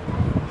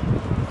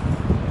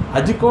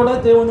 అది కూడా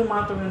దేవుని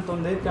మాట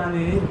వింటుంది.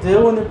 కానీ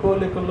దేవుని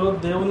పోలికలో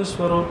దేవుని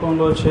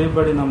స్వరూపంలో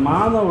చేయబడిన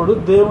మానవుడు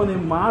దేవుని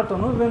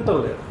మాటను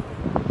వింటలేదు.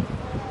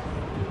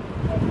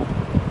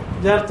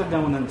 జాగ్రత్తగా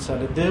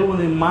గమనించాలి,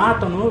 దేవుని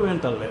మాటను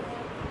వింటలేదు.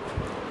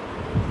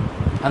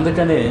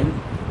 అందుకని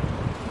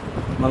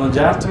మనం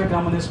జాగ్రత్తగా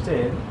గమనిస్తే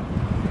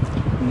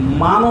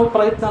మానవ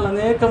ప్రయత్నాలు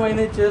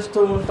అనేకమైనవి చేస్తూ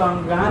ఉంటాం,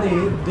 కానీ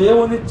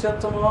దేవుని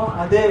చిత్తమో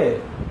అదే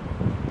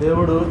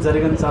దేవుడు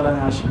జరిగించాలని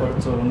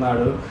ఆశపడుతూ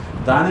ఉన్నాడు.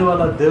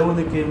 దానివల్ల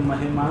దేవునికి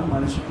మహిమ,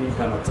 మనిషికి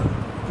ఘనత.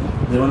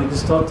 దేవునికి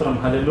స్తోత్రం.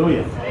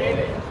 హల్లెలూయా,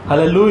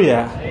 హల్లెలూయా.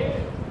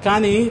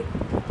 కానీ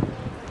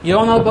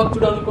యోనా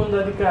భక్తుడు అనుకుంది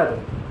అది కాదు.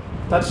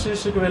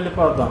 తర్షీషుకు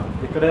వెళ్ళిపోదాం,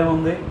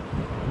 ఇక్కడేముంది.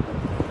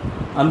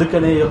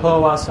 అందుకని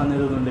యెహోవా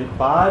సన్నిధి నుండి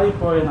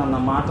పారిపోయినన్న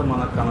మాట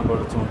మనకు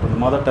కనబడుతూ ఉంటుంది.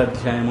 1వ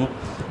అధ్యాయము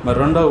మరి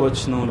 2వ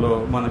వచనంలో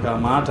మనకు ఆ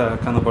మాట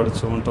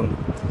కనబడుతూ ఉంటుంది.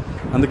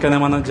 అందుకనే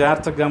మనం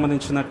జాగ్రత్తగా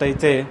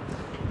గమనించినట్టయితే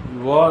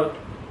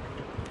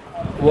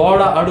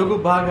ఓడ అడుగు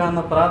భాగాన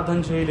ప్రార్థన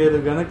చేయలేదు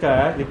గనుక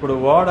ఇప్పుడు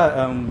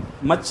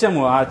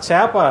మత్స్యము ఆ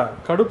చేప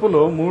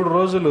కడుపులో 3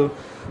 రోజులు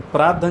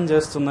ప్రార్థన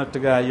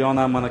చేస్తున్నట్టుగా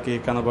యోనా మనకి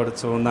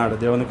కనబడుతూ ఉన్నాడు.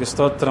 దేవునికి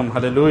స్తోత్రం.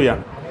 హల్లెలూయా,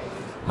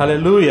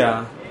 హల్లెలూయా.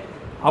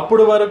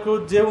 అప్పుడు వరకు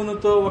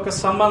దేవునితో ఒక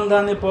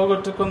సంబంధాన్ని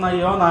పోగొట్టుకున్న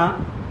యోనా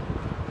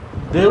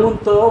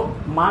దేవునితో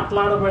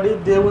మాట్లాడబడి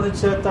దేవుని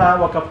చేత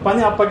ఒక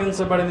పని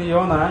అప్పగించబడిన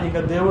యోనా ఇక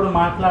దేవుడు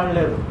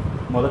మాట్లాడలేదు.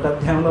 1వ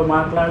అధ్యాయంలో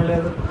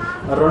మాట్లాడలేదు,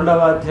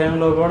 2వ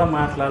అధ్యాయంలో కూడా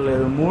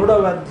మాట్లాడలేదు.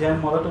 3వ అధ్యాయం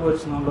 1వ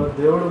వచనంలో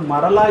దేవుడు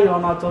మరలా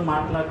యోనాతో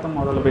మాట్లాడటం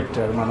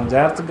మొదలుపెట్టాడు. మనం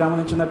జాగ్రత్తగా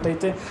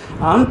గమనించినట్టయితే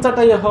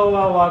అంతటా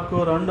యెహోవా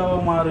వాక్కు 2వ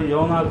మారు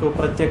యోనాకు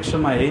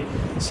ప్రత్యక్షమై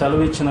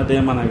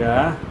సెలవిచ్చినదేమనగా,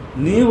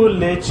 నీవు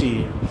లేచి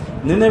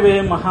నినెవే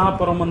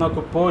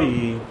మహాపురమునకు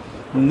పోయి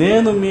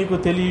నేను మీకు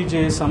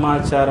తెలియజేయ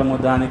సమాచారము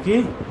దానికి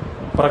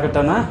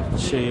ప్రకటన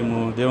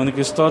చేయము.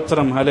 దేవునికి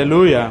స్తోత్రం.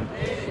 హల్లెలూయా.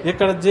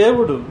 ఇక్కడ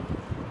దేవుడు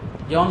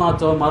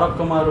యోనాతో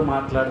మరొక్క మారు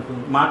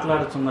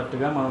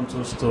మాట్లాడుతున్నట్టుగా మనం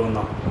చూస్తూ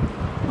ఉన్నాం.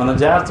 మనం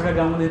జాగ్రత్తగా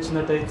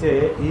గమనించినట్టయితే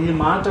ఈ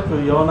మాటకు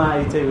యోనా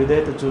అయితే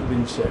విధేయత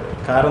చూపించాడు.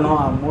 కారణం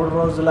ఆ 3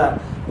 రోజుల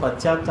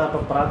పశ్చాత్తాప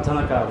ప్రార్థన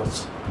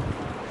కావచ్చు.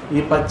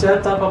 ఈ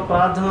పశ్చాత్తాప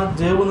ప్రార్థన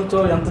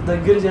దేవునితో ఎంత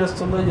దగ్గర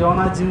చేస్తుందో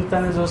యోనా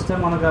జీవితాన్ని చూస్తే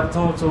మనకు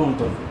అర్థమవుతూ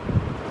ఉంటుంది.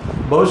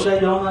 బహుశా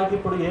యోనాకి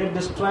ఇప్పుడు ఏ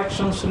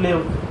డిస్ట్రాక్షన్స్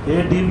లేవు, ఏ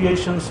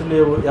డీవియేషన్స్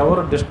లేవు,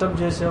 ఎవరు డిస్టర్బ్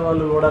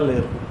చేసేవాళ్ళు కూడా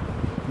లేరు.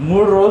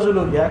 3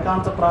 రోజులు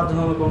ఏకాంత ప్రార్థన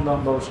అనుకుందాం.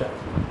 బహుశా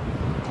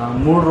ఆ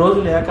 3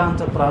 రోజులు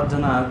ఏకాంత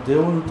ప్రార్థన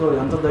దేవునితో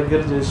ఎంత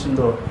దగ్గర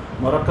చేసిందో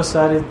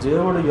మరొకసారి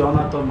దేవుడు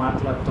యోనాతో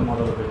మాట్లాడటం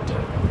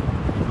మొదలుపెట్టాడు.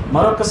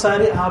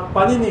 మరొకసారి ఆ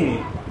పనిని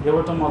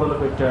ఇవ్వటం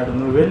మొదలుపెట్టాడు.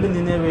 నువ్వు వెళ్ళి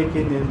నినేవేకి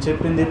నేను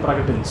చెప్పింది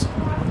ప్రకటించు.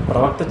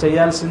 ప్రవక్త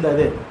చేయాల్సింది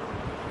అదే.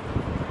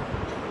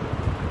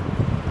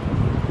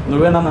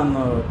 నువ్వేనా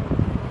నన్ను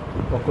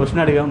ఒక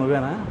క్వశ్చన్ అడిగావు,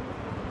 నువ్వేనా?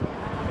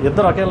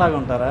 ఇద్దరు ఒకేలాగా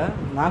ఉంటారా?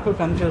 నాకు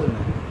కన్ఫ్యూజన్.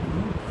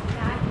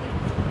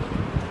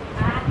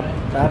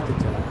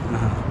 కార్తీక్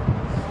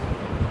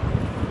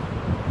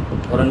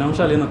 2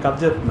 నిమిషాలు నేను కథ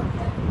చెప్తున్నా.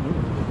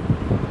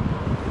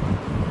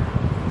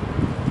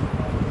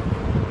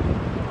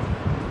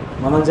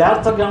 మనం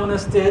జాగ్రత్తగా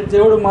గమనిస్తే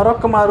దేవుడు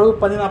మరొక మారు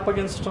పనిని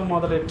అప్పగించడం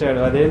మొదలెట్టాడు.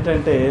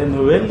 అదేంటంటే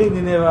నువ్వు వెళ్ళి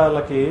నినే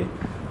వాళ్ళకి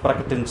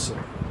ప్రకటించు.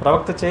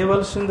 ప్రవక్త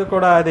చేయవలసింది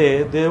కూడా అదే.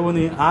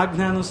 దేవుని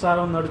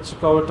ఆజ్ఞానుసారం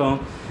నడుచుకోవటం,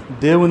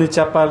 దేవుని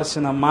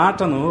చెప్పాల్సిన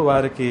మాటను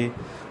వారికి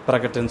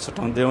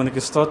ప్రకటించటం.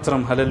 దేవునికి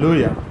స్తోత్రం.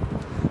 హల్లెలూయా,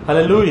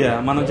 హల్లెలూయా.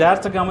 మనం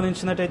జాగ్రత్తగా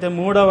గమనించినట్టయితే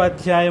 3వ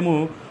అధ్యాయము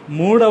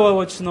 3వ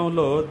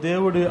వచనంలో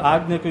దేవుడి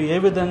ఆజ్ఞకు ఏ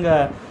విధంగా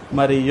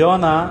మరి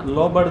యోనా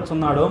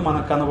లోబడుతున్నాడో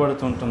మనకు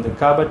కనబడుతుంటుంది.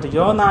 కాబట్టి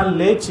యోనా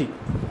లేచి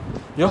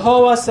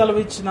యెహోవా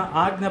సెలవిచ్చిన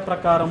ఆజ్ఞ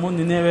ప్రకారము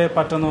నినేవే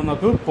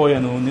పట్టణమునకు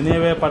పోయెను.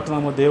 నినేవే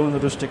పట్టణము దేవుని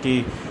దృష్టికి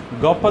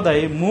గొప్పదై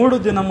 3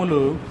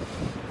 దినములు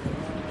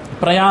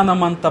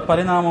ప్రయాణమంత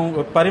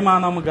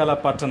పరిమాణము గల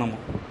పట్టణము.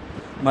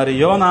 మరి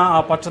యోనా ఆ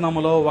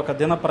పట్టణములో 1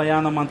 దిన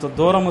ప్రయాణమంత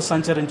దూరము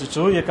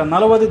సంచరించుచు ఇక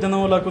 40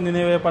 దినములకు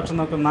నినేవే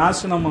పట్టణకు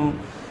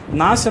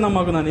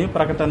నాశనమగునని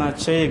ప్రకటన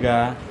చేయగా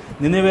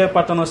నినేవే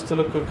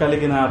పట్టణస్థులకు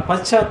కలిగిన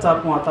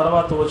పశ్చాత్తాపం ఆ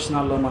తర్వాత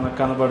వచనాల్లో మనకు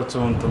కనబడుతూ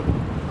ఉంటుంది.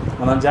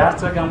 మనం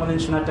జాగ్రత్తగా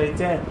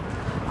గమనించినట్టయితే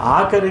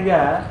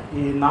ఆఖరిగా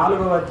ఈ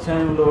 4వ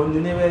అధ్యాయంలో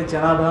నినేవే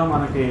జనాభా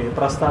మనకి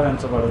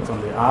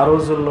ప్రస్తావించబడుతుంది. ఆ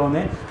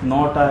రోజుల్లోనే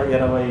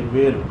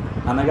 120,000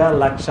 అనగా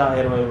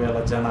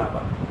 120,000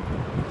 జనాభా.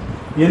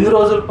 ఎన్ని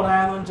రోజులు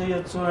ప్రయాణం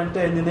చేయొచ్చు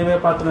అంటే నినేవే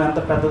పట్టణం ఎంత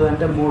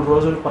పెద్దదంటే 3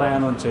 రోజులు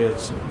ప్రయాణం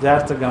చేయొచ్చు.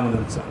 జాగ్రత్తగా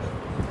గమనించండి.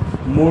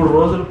 3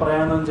 రోజులు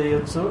ప్రయాణం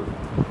చేయొచ్చు.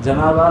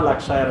 జనాభా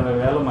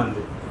 120,000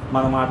 మంది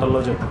మన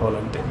మాటల్లో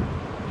చెప్పుకోవాలంటే.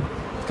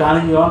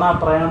 కానీ యోనా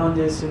ప్రయాణం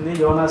చేసింది,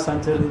 యోనా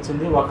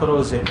సంచరించింది 1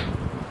 రోజే,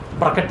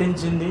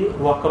 ప్రకటించింది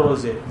 1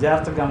 రోజే.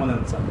 జాగ్రత్తగా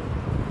గమనించాలి.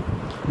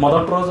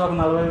 మొదటి రోజు ఒక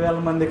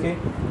 40,000 మందికి,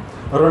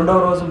 రెండవ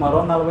రోజు మరో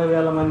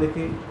 40,000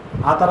 మందికి,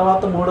 ఆ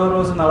తర్వాత మూడో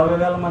రోజు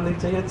 40,000 మందికి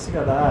చేయొచ్చు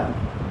కదా.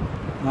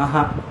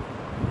 ఆహా,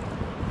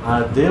 ఆ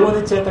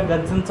దేవుని చేత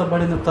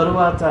గద్దించబడిన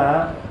తరువాత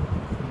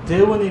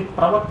దేవుని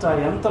ప్రవక్త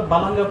ఎంత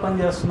బలంగా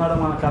పనిచేస్తున్నాడో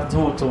మనకు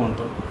అర్థమవుతూ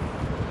ఉంటుంది.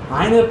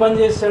 ఆయనే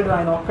పనిచేశాడు,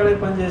 ఆయన ఒక్కడే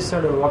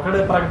పనిచేశాడు,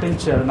 ఒక్కడే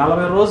ప్రకటించాడు.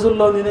 40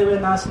 రోజుల్లో నినివే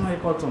నాశనం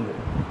అయిపోతుంది.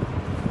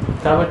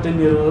 కాబట్టి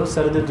మీరు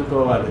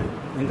సరిదిద్దుకోవాలి.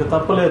 ఇంక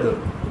తప్పలేదు.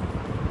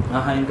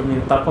 ఇంక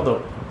మీకు తప్పదు,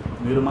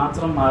 మీరు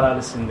మాత్రం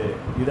మారాల్సిందే.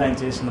 ఇది ఆయన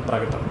చేసిన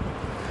ప్రకటన.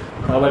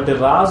 కాబట్టి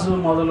రాజు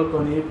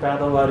మొదలుకొని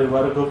పేదవారి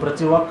వరకు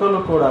ప్రతి ఒక్కరు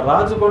కూడా,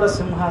 రాజు కూడా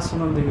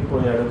సింహాసనం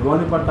దిగిపోయాడు,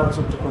 గోనిపట్ట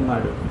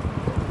చుట్టుకున్నాడు,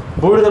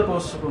 బూడిద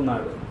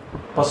పోసుకున్నాడు,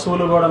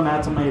 పశువులు కూడా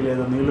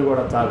మేతమయ్యలేదు, నీళ్లు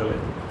కూడా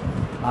తాగలేదు.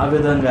 ఆ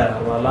విధంగా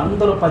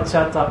వాళ్ళందరూ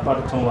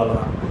పశ్చాత్తాపడటం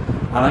వలన,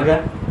 అనగా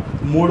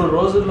 3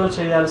 రోజుల్లో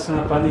చేయాల్సిన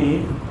పని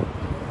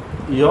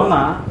యోన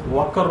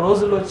 1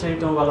 రోజులో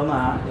చేయటం వలన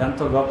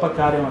ఎంత గొప్ప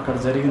కార్యం అక్కడ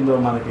జరిగిందో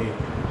మనకి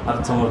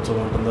అర్థమవుతూ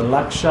ఉంటుంది.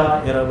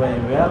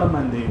 120,000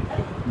 మంది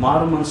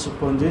మారు మనసు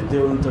పొంది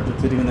దేవునితో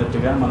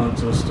తిరిగినట్టుగా మనం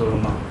చూస్తూ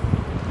ఉన్నాం.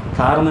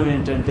 కారణం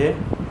ఏంటంటే,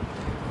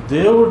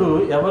 దేవుడు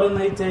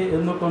ఎవరినైతే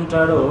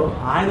ఎన్నుకుంటాడో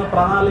ఆయన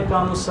ప్రణాళిక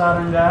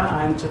అనుసారంగా,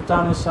 ఆయన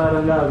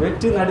చిత్తానుసారంగా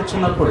వ్యక్తి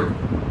నడిచినప్పుడు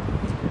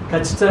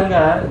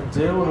ఖచ్చితంగా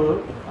దేవుడు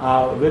ఆ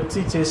వ్యక్తి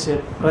చేసే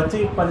ప్రతి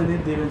పనిని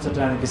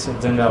దీవించడానికి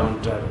సిద్ధంగా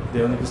ఉంటాడు.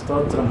 దేవునికి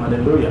స్తోత్రం.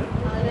 హల్లెలూయా,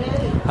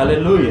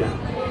 హల్లెలూయా.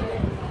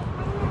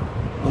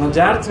 మనం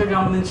జాగ్రత్తగా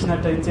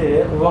గమనించినట్టయితే,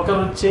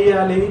 ఒకరు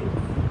చేయాలి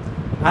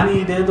అని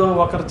ఇదేదో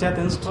ఒకరి చేత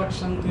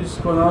ఇన్స్ట్రక్షన్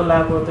తీసుకోనో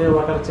లేకపోతే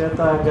ఒకరి చేత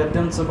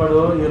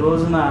గద్దించబడో ఈ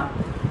రోజున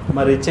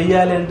మరి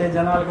చెయ్యాలి అంటే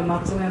జనాలకు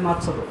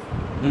నచ్చదు.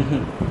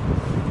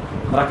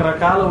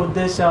 రకరకాల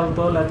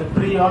ఉద్దేశాలతో లేకపోతే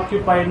ప్రీ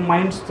ఆక్యుపైడ్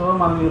మైండ్స్తో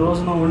మనం ఈ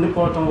రోజున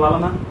ఉండిపోవటం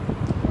వలన,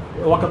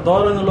 ఒక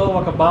ధోరణిలో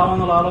ఒక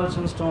భావనలో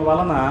ఆలోచించడం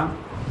వలన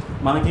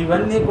మనకి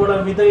ఇవన్నీ కూడా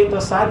విధేయత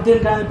సాధ్యం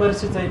కాని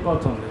పరిస్థితి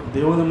అయిపోతుంది.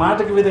 దేవుని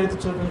మాటకి విధేయత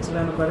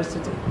చూపించలేని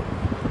పరిస్థితి,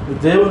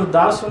 దేవుని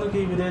దాసునికి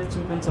విధేయత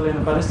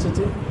చూపించలేని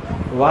పరిస్థితి,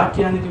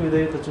 వాక్యానికి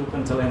విధేయత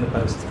చూపించలేని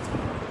పరిస్థితి.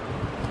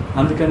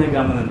 అందుకనే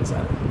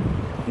గమనించాలి.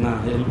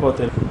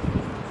 వెళ్ళిపోతే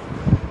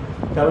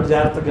కాబట్టి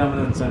జాగ్రత్తగా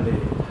గమనించండి.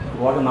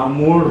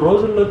 3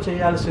 రోజుల్లో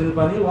చేయాల్సిన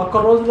పని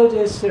 1 రోజులో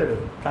చేసాడు.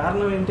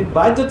 కారణం ఏంటి?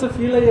 బాధ్యత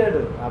ఫీల్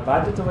అయ్యాడు, ఆ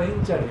బాధ్యత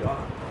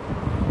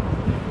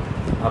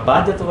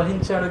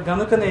వహించాడు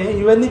కనుకనే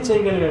ఇవన్నీ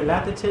చేయగలిగాడు.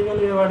 లేకపోతే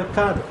చేయగలిగేవాడు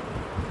కాదు.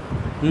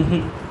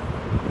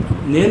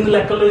 నేను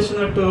లెక్కలు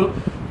వేసినట్టు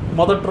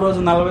మొదటి రోజు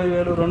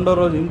 40,000, రెండో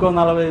రోజు ఇంకో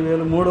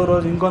 40,000, మూడో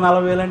రోజు ఇంకో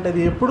 40,000 అంటే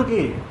అది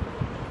ఎప్పుడుకి?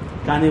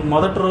 కానీ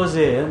మొదటి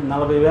రోజే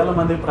 40,000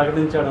 మందికి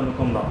ప్రకటించాడు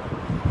అనుకుందాం.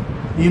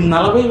 ఈ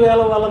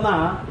 40,000 వలన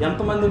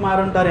ఎంతమంది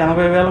మారుంటారు?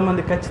 80,000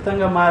 మంది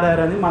ఖచ్చితంగా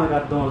మారారని మనకు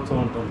అర్థం అవుతూ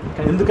ఉంటుంది.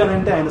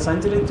 ఎందుకనంటే ఆయన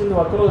సంచరించింది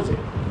 1 రోజే,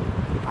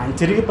 ఆయన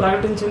తిరిగి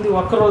ప్రకటించింది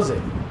 1 రోజే.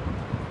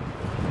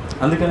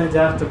 అందుకని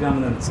జాగ్రత్తగా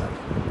గమనించాలి.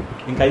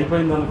 ఇంకా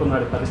అయిపోయింది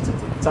అనుకున్నాడు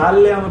పరిస్థితి,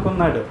 చాలే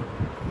అనుకున్నాడు.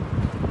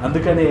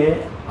 అందుకనే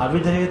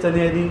అవిధేయత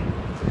అనేది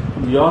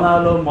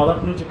యోనాలో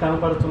మొదటి నుంచి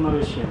కనపడుతున్న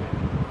విషయమే.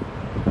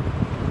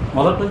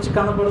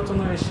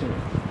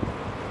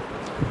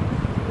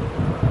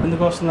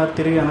 ఎందుకు వస్తున్నారు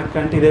తిరిగి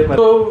వెనక్కంటే ఇదే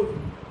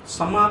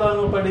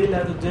సమాధానం పడి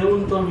లేదా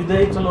దేవునితో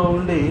విధేయతలో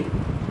ఉండి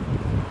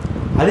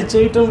అది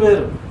చేయటం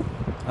వేరు.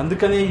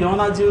 అందుకని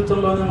యోనా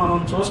జీవితంలోనే మనం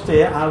చూస్తే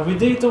ఆ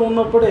విధేయత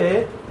ఉన్నప్పుడే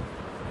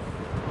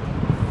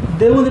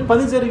దేవుని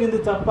పని జరిగింది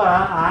తప్ప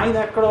ఆయన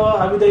ఎక్కడో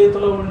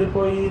అవిధేయతలో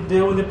ఉండిపోయి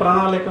దేవుని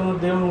ప్రణాళికను,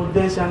 దేవుని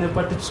ఉద్దేశాన్ని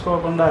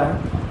పట్టించుకోకుండా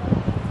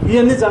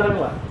ఇవన్నీ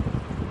జరగల.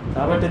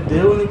 కాబట్టి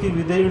దేవునికి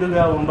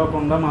విధేయుడిగా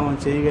ఉండకుండా మనం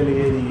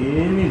చేయగలిగేది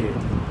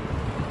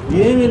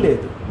ఏమీ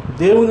లేదు.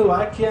 దేవుని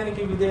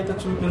వాక్యానికి విధేయత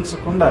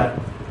చూపించకుండా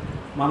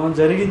మనం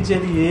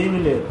జరిగించేది ఏమీ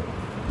లేదు.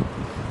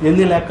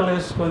 ఎన్ని లెక్కలు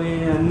వేసుకొని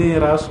అన్నీ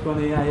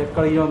రాసుకొని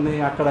ఎక్కడ అయ్యి ఉన్నాయి,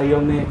 అక్కడ అయ్యి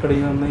ఉన్నాయి, ఇక్కడ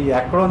అయ్యి ఉన్నాయి,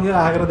 ఎక్కడ ఉంది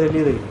ఆఖరి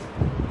తెలియదు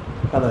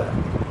కదా.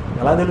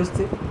 ఎలా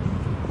తెలుస్తాయి?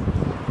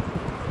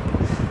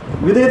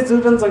 విధేయత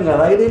చూపించం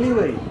కదా, అవి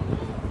తెలియదు.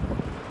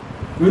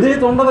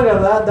 విధేయత ఉండదు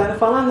కదా, దాని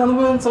ఫలాన్ని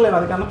అనుభవించలేము.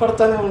 అది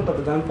కనపడతానే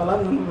ఉంటుంది, దాని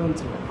ఫలాన్ని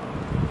అనుభవించలేము.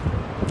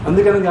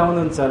 అందుకని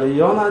గమనించాలి.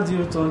 యోనా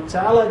జీవితం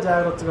చాలా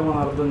జాగ్రత్తగా మనం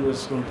అర్థం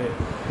చేసుకుంటే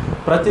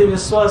ప్రతి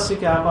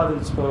విశ్వాసికి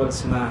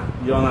ఆపాదించుకోవాల్సిన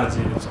యోనా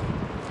జీవితం.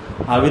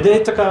 ఆ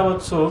విధేయత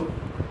కావచ్చు,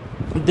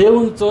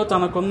 దేవునితో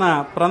తనకున్న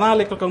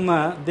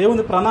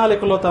దేవుని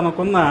ప్రణాళికలో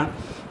తనకున్న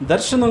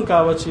దర్శనం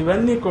కావచ్చు,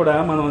 ఇవన్నీ కూడా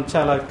మనం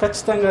చాలా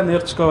ఖచ్చితంగా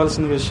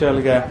నేర్చుకోవాల్సిన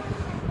విషయాలుగా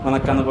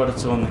మనకు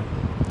కనబడుతూ ఉన్నాయి.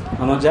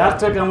 మనం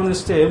జాగ్రత్తగా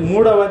గమనిస్తే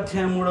 3వ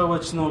అధ్యాయం 3వ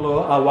వచనంలో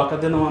ఆ 1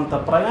 దినం అంత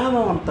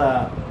ప్రయాణం అంత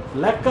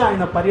లెక్క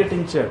ఆయన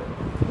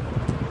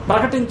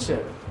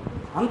ప్రకటించాడు,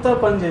 అంతా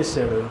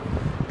పనిచేశాడు.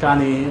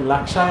 కానీ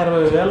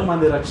 120,000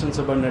 మంది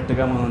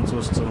రక్షించబడినట్టుగా మనం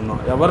చూస్తూ ఉన్నాం.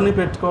 ఎవరిని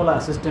పెట్టుకోవాలా?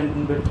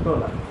 అసిస్టెంట్ని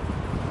పెట్టుకోవాలా?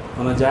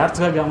 మనం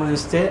జాగ్రత్తగా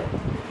గమనిస్తే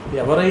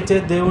ఎవరైతే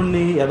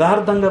దేవుణ్ణి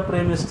యథార్థంగా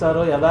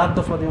ప్రేమిస్తారో, యథార్థ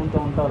హృదయంతో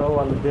ఉంటారో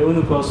వాళ్ళు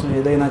దేవుని కోసం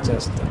ఏదైనా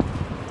చేస్తారు.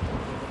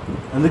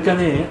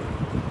 అందుకని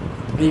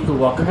నీకు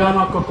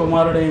ఒక్కగానొక్క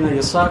కుమారుడైన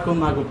ఇస్సాకు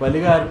నాకు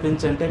బలిగా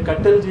అర్పించంటే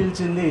కట్టెలు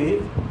చీల్చింది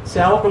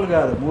సేవకులు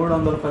కాదు,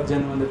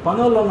 318 మంది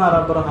పనులు ఉన్నారు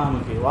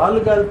అబ్రహాముకి, వాళ్ళు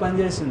కాదు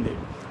పనిచేసింది.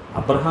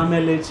 అబ్రహామే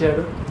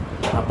లేచాడు,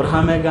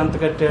 అబ్రహామే గంత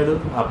కట్టాడు,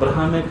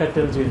 అబ్రహామే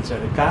కట్టెలు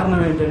చీల్చాడు.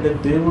 కారణం ఏంటంటే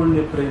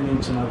దేవుణ్ణి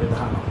ప్రేమించిన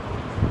విధానం.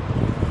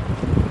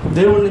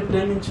 దేవుణ్ణి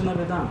ప్రేమించిన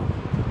విధానం.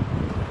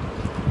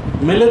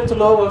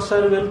 మెలెత్తులో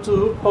ఒకసారి వెళ్తూ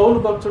పౌలు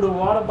భక్తుడు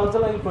ఓడ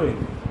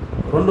బద్దలైపోయింది.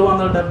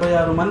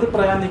 276 మంది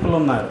ప్రయాణికులు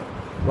ఉన్నారు.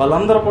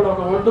 వాళ్ళందరూ కూడా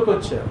ఒక ఒడ్డుకు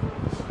వచ్చారు.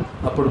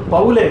 అప్పుడు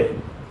పౌలే,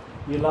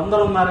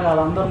 వీళ్ళందరూ ఉన్నారు,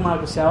 వాళ్ళందరూ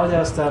నాకు సేవ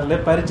చేస్తారులే,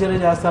 పరిచర్య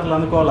చేస్తారులే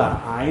అనుకోలే.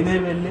 ఆయనే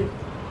వెళ్ళి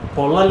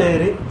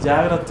పొల్లలేరి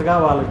జాగ్రత్తగా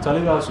వాళ్ళకి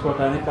చలి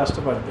కాసుకోవటానికి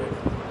కష్టపడ్డాడు.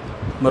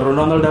 మరి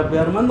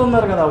 276 మంది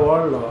ఉన్నారు కదా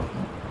ఓడలో.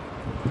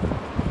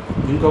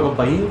 ఇంకొక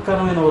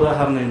భయంకరమైన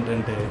ఉదాహరణ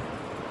ఏంటంటే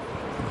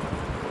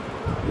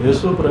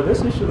యేసు ప్రభు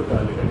శిష్యుడు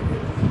కాళ్ళు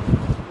కడిగాడు.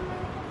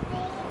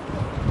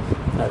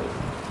 అది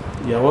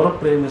ఎవరు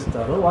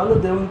ప్రేమిస్తారో వాళ్ళు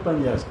దేవుని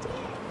పని చేస్తారు,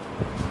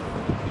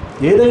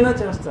 ఏదైనా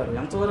చేస్తారు,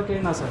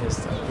 ఎంతవరకైనా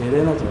సహిస్తారు,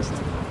 ఏదైనా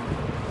చేస్తారు.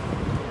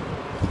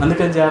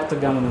 అందుకని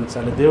జాగ్రత్తగా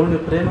గమనించాలి. దేవుణ్ణి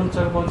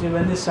ప్రేమించకపోతే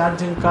ఇవన్నీ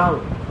సాధ్యం కావు.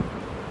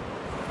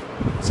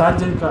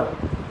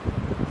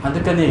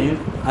 అందుకని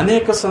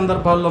అనేక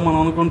సందర్భాల్లో మనం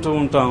అనుకుంటూ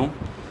ఉంటాం,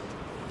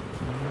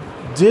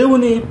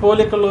 దేవుని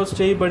పోలికలో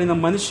చేయబడిన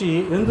మనిషి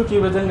ఎందుకు ఈ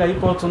విధంగా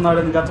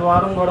అయిపోతున్నాడని గత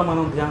వారం కూడా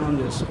మనం ధ్యానం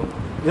చేసుకున్నాం.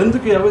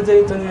 ఎందుకు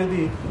అవిధేయత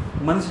అనేది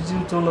మనిషి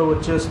జీవితంలో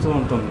వచ్చేస్తూ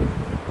ఉంటుంది,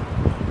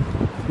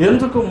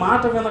 ఎందుకు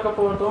మాట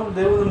వినకపోవటం,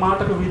 దేవుని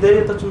మాటకు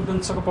విధేయత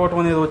చూపించకపోవటం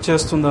అనేది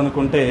వచ్చేస్తుంది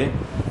అనుకుంటే,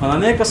 మన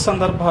అనేక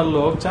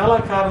సందర్భాల్లో చాలా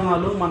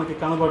కారణాలు మనకి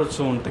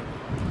కనబడుతూ ఉంటాయి.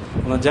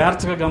 మనం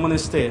జాగ్రత్తగా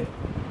గమనిస్తే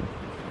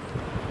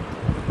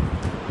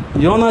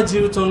యోనా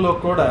జీవితంలో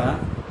కూడా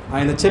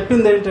ఆయన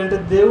చెప్పింది ఏంటంటే,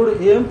 దేవుడు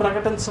ఏం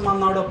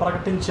ప్రకటించమన్నాడో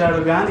ప్రకటించాడు,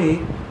 కానీ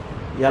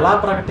ఎలా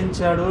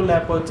ప్రకటించాడు,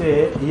 లేకపోతే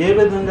ఏ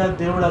విధంగా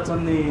దేవుడు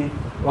అతన్ని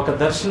ఒక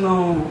దర్శనం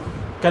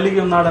కలిగి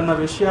ఉన్నాడన్న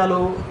విషయాలు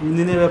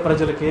నినివే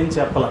ప్రజలకు ఏం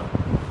చెప్పాల.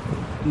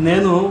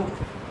 నేను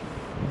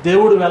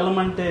దేవుడు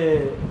వెళ్ళమంటే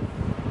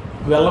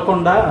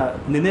వెళ్ళకుండా,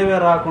 నినివే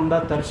రాకుండా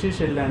తర్షీషు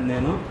వెళ్ళాను.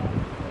 నేను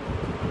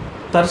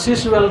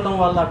తర్షీషు వెళ్ళటం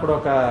వల్ల అక్కడ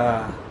ఒక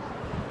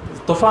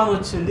తుఫాన్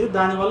వచ్చింది.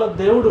 దానివల్ల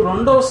దేవుడు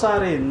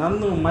రెండోసారి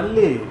నన్ను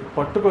మళ్ళీ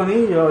పట్టుకొని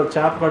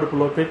చేప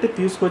కడుపులో పెట్టి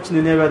తీసుకొచ్చి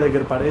నినివే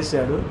దగ్గర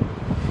పడేశాడు.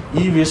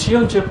 ఈ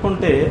విషయం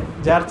చెప్పుంటే,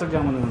 జాగ్రత్తగా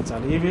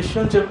గమనించాలి, ఈ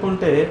విషయం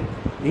చెప్పుంటే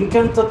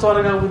ఇంకెంత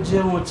త్వరగా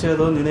ఉద్యోగం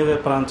వచ్చేదో నినివే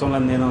ప్రాంతంలో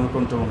నేను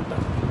అనుకుంటూ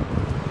ఉంటాను.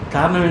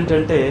 కారణం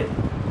ఏంటంటే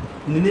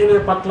నినివే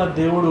పట్ల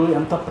దేవుడు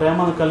ఎంత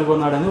ప్రేమను కలిగి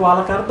ఉన్నాడని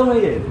వాళ్ళకి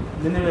అర్థమయ్యేది.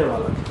 నినివే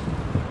వాళ్ళకి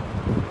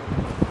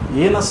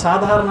ఈయన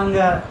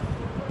సాధారణంగా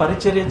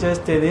పరిచర్య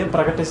చేస్తేనే,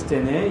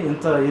 ప్రకటిస్తేనే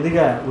ఇంత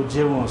ఇదిగా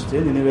ఉద్యోగం వస్తే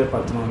నినివే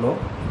పట్టణంలో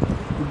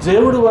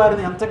దేవుడు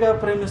వారిని ఎంతగా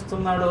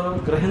ప్రేమిస్తున్నాడో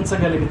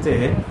గ్రహించగలిగితే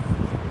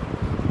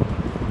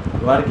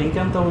వారికి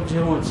ఇంకెంత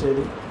ఉద్యోగం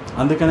వచ్చేది.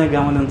 అందుకనే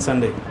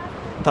గమనించండి,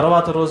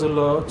 తర్వాత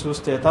రోజుల్లో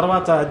చూస్తే,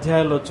 తర్వాత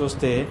అధ్యాయాల్లో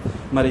చూస్తే,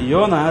 మరి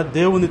యోన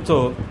దేవునితో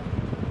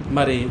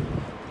మరి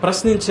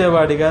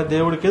ప్రశ్నించేవాడిగా,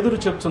 దేవుడికి ఎదురు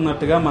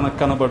చెప్తున్నట్టుగా మనకు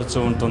కనబడుతూ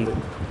ఉంటుంది.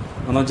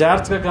 మనం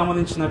జాగ్రత్తగా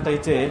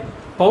గమనించినట్టయితే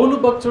పౌలు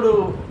భక్తుడు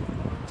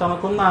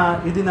తనకున్న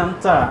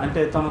ఇదినంతా,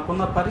 అంటే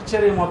తనకున్న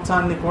పరిచర్య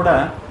మొత్తాన్ని కూడా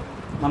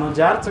మనం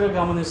జాగ్రత్తగా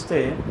గమనిస్తే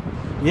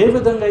ఏ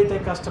విధంగా అయితే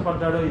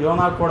కష్టపడ్డాడో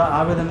యోనా కూడా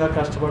ఆ విధంగా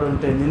కష్టపడి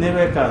ఉంటే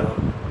నినివే కాదు,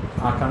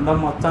 ఆ ఖండం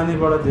మొత్తాన్ని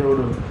కూడా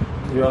దేవుడు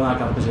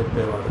యోనాకు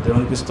అప్పచెప్పేవాడు.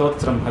 దేవునికి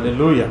స్తోత్రం.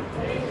 హల్లెలూయా,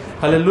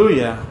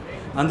 హల్లెలూయా.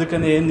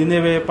 అందుకని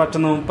నినివే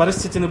పట్టణం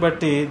పరిస్థితిని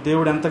బట్టి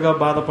దేవుడు ఎంతగా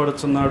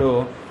బాధపడుతున్నాడో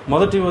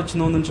మొదటి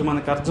వచనం నుంచి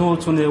మనకు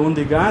అర్థమవుతూనే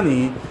ఉంది. కానీ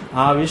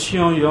ఆ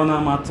విషయం యోనా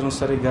మాత్రం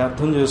సరిగ్గా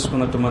అర్థం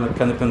చేసుకున్నట్టు మనకు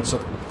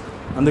కనిపించదు.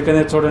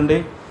 అందుకనే చూడండి,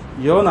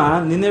 యోనా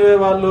నినివే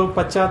వాళ్ళు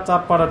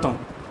పశ్చాత్తాపడటం,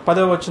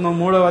 10వ వచనం,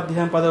 3వ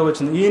అధ్యాయం 10వ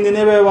వచనం. ఈ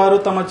నినివే వారు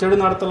తమ చెడు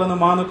నడతలను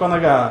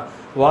మానుకొనగా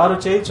వారు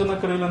చేయుచున్న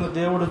క్రియలను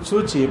దేవుడు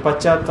చూచి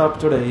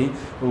పశ్చాత్తాపుడై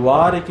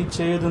వారికి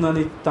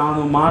చేయుదునని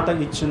తాను మాట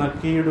ఇచ్చిన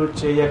కీడు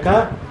చేయక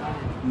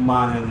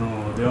మానెను.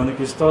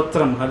 దేవునికి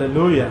స్తోత్రం.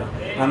 హల్లెలూయా.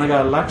 అనగా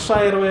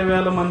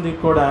 1,20,000 మంది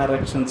కూడా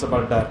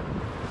రక్షించబడ్డారు.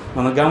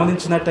 మనం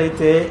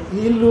గమనించినట్టయితే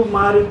వీళ్ళు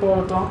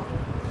మారిపోవటం,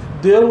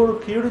 దేవుడు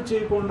కీడు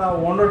చేయకుండా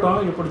ఉండటం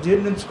ఇప్పుడు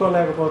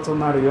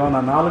జీర్ణించుకోలేకపోతున్నాడు యోనా.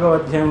 4వ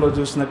అధ్యాయంలో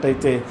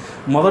చూసినట్టయితే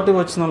మొదటి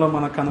వచనంలో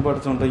మనకు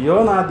కనబడుతుంటే,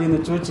 యోనా దీన్ని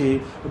చూచి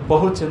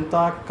బహు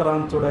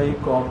చింతాక్రాంతుడై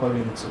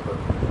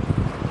కోపగించుకొని.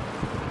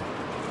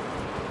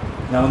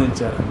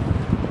 గమనించారు,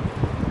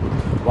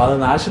 వాళ్ళు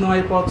నాశనం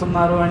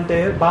అయిపోతున్నారు అంటే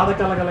బాధ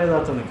కలగలేదు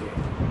అతనికి.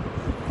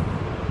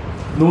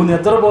 నువ్వు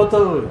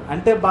నిద్రపోతావు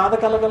అంటే బాధ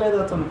కలగలేదు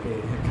అతనికి.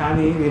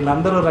 కానీ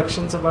వీళ్ళందరూ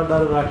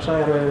రక్షించబడ్డారు,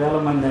 1,20,000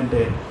 మంది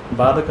అంటే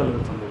బాధ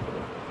కలుగుతుంది.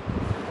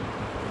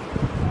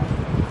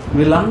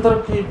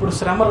 వీళ్ళందరికీ ఇప్పుడు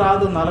శ్రమ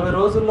రాదు, 40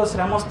 రోజుల్లో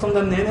శ్రమ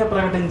వస్తుందని నేనే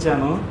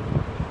ప్రకటించాను,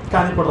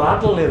 కానీ ఇప్పుడు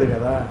రావట్లేదు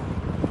కదా.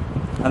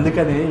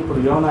 అందుకని ఇప్పుడు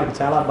యోనాకి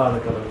చాలా బాధ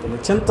కలుగుతుంది.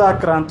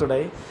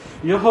 చింతాక్రాంతుడై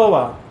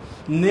యెహోవా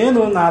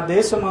నేను నా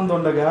దేశమందు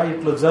ఉండగా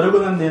ఇట్లు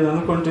జరుగునని నేను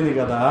అనుకుంటుని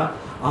కదా,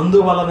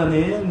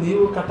 అందువలననే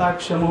నీవు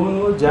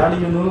కటాక్షమును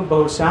జాలియును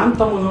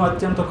బహుశాంతమును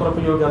అత్యంత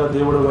కృపయు గల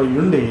దేవుడు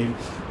ఉండి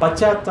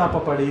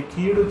పశ్చాత్తాపడి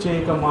కీడు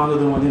చేయక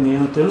మానదు అని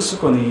నేను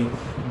తెలుసుకొని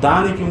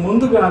దానికి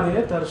ముందుగానే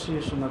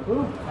తర్షీషునకు.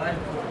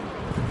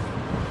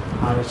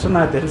 ఆ విషయం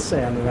నాకు తెలుసా,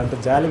 నువ్వు అంత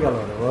జాలి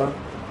గలవాడు.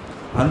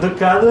 అందుకు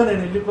కాదు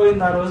నేను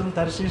వెళ్ళిపోయింది ఆ రోజున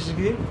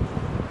తర్షీషుకి.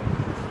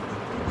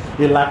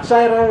 ఈ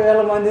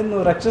 1,20,000 మందిని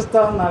నువ్వు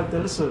రక్షిస్తావని నాకు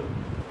తెలుసు.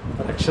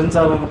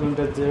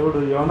 రక్షించాలనుకుంటే దేవుడు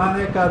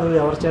యోనానే కాదు,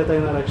 ఎవరి చేత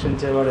అయినా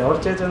రక్షించేవాడు, ఎవరి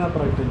చేతైనా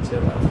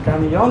ప్రకటించేవాడు.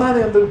 కానీ యోనాని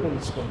ఎందుకు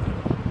పిలుచుకున్నాడు?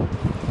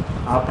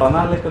 ఆ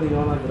ప్రణాళికను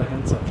యోనా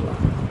గ్రహించట్లా.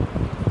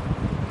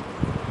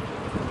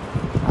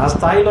 ఆ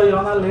స్థాయిలో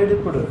యోనా లేడు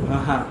ఇప్పుడు.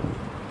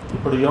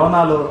 ఇప్పుడు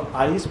యోనాలో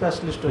ఐ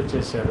స్పెషలిస్ట్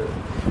వచ్చేసాడు.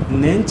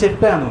 నేను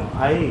చెప్పాను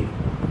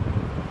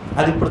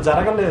అది ఇప్పుడు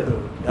జరగలేదు.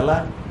 ఎలా?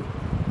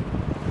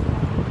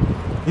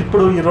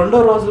 ఇప్పుడు ఈ 2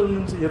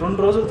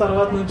 రోజుల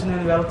తర్వాత నుంచి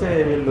నేను వెళ్తే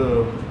వీళ్ళు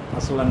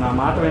అసలు నా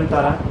మాట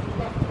వింటారా?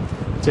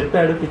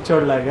 చెప్పాడు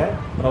పిచ్చోడ్లాగా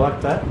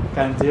ప్రవక్త,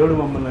 కానీ దేవుడు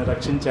మమ్మల్ని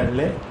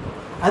రక్షించాడులే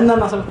అని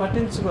నన్ను అసలు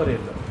పట్టించుకోరు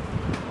వీళ్ళు.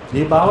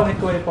 ఈ భావన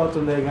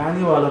ఎక్కువైపోతుంది.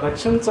 కానీ వాళ్ళు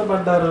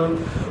రక్షించబడ్డారు,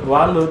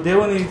 వాళ్ళు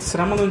దేవుని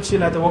శ్రమ నుంచి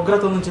లేకపోతే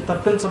ఉగ్రత నుంచి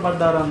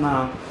తప్పించబడ్డారన్న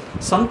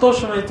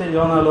సంతోషం అయితే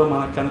యోనాలో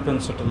మనకు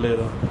కనిపించటం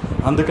లేదు.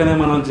 అందుకనే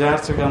మనం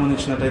జాగ్రత్తగా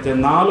గమనించినట్టయితే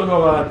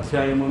 4వ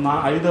అధ్యాయము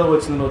 5వ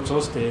వచనంలో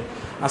చూస్తే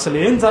అసలు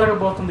ఏం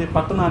జరగబోతుంది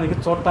పట్టణానికి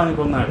చూడటానికి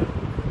ఉన్నాడు.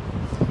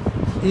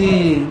 ఈ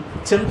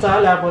చింత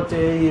లేకపోతే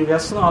ఈ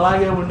వ్యసనం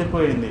అలాగే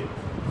ఉండిపోయింది.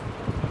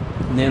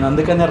 నేను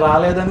అందుకనే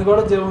రాలేదని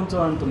కూడా దేవునితో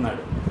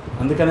అంటున్నాడు.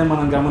 అందుకనే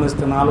మనం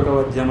గమనిస్తే 4వ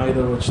అధ్యాయం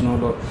 5వ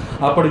వచనంలో,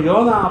 అప్పుడు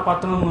యోనా ఆ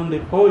పట్టణం నుండి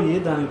పోయి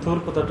దాని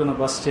తూర్పు తట్టున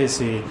బస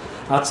చేసి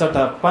అచ్చట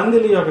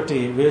పందిలి ఒకటి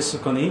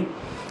వేసుకొని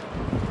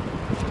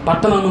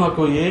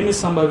పట్టణమునకు ఏమి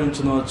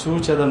సంభవించునో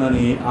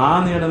చూచెదనని ఆ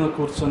నీడను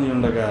కూర్చొని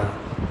ఉండగా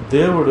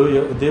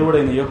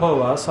దేవుడైన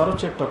యెహోవా సొర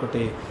చెట్టు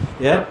ఒకటి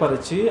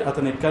ఏర్పరిచి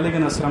అతని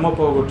కలిగిన శ్రమ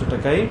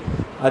పోగొట్టుటకై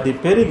అది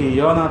పెరిగి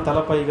యోనా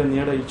తలపైగా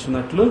నీడ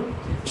ఇచ్చినట్లు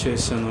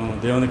చేశాను.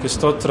 దేవునికి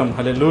స్తోత్రం.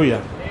 హల్లెలూయా,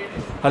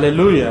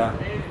 హల్లెలూయా.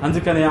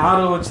 అందుకని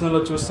 6వ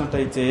వచనంలో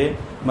చూసినట్టయితే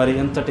మరి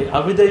ఇంతటి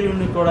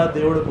అవిధేయుణ్ణి కూడా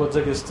దేవుడు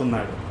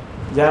బుజ్జగిస్తున్నాడు.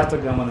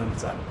 జాగ్రత్తగా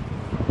గమనించాలి.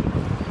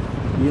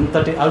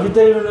 ఇంతటి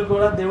అవిధేయుణ్ణి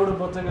కూడా దేవుడు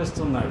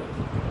బుజ్జగిస్తున్నాడు.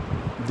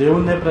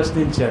 దేవుణ్ణే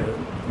ప్రశ్నించాడు,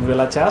 నువ్వు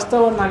ఇలా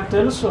చేస్తావని నాకు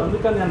తెలుసు,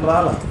 అందుకని నేను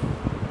రాలా.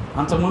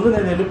 అంతకుముందు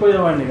నేను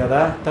వెళ్ళిపోయేవాడిని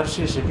కదా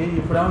తర్షీషుకి,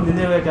 ఇప్పుడేమో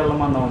నినేవేకి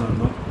వెళ్ళమన్నావు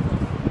నన్ను.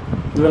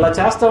 నువ్వు ఇలా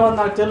చేస్తావని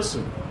నాకు తెలుసు.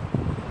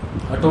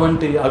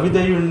 అటువంటి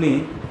అవిధేయుణ్ణి,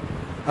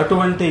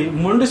 అటువంటి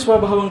మొండి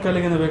స్వభావం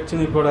కలిగిన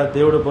వ్యక్తిని కూడా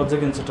దేవుడు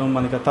బొజ్జగించటం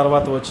మనకి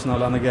తర్వాత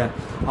వచనాలు అనగా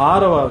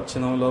 6వ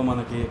వచనంలో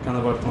మనకి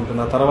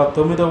కనబడుతుంటుంది. ఆ తర్వాత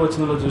 9వ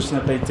వచనంలో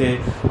చూసినట్టయితే,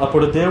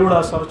 అప్పుడు దేవుడు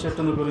ఆ సొర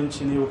చెట్టును గురించి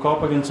నీవు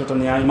కోపగించటం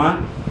న్యాయమా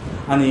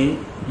అని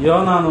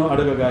యోనాను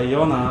అడుగగా,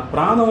 యోనా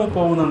ప్రాణము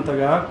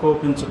పోవునంతగా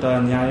కోపించుట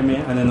న్యాయమే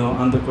అనెను.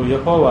 అందుకు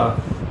యెహోవా,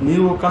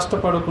 నీవు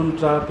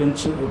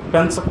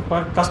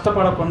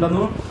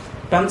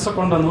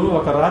పెంచకుండాను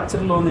ఒక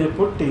రాత్రిలోనే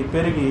పుట్టి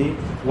పెరిగి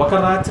ఒక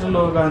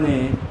రాత్రిలోగానే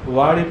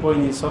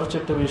వాడిపోయిన సొర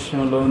చెట్టు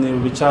విషయంలో నీవు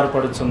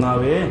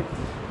విచారపడుచున్నావే.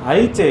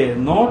 అయితే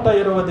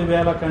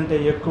 120,000 కంటే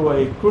ఎక్కువ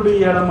కుడి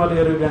ఎడమలు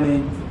ఎరుగని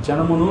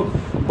జనమును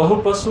బహు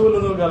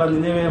పశువులను గల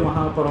నినివే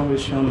మహాపురం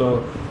విషయంలో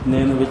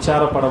నేను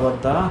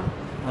విచారపడవద్దా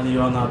అని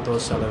యోనాతో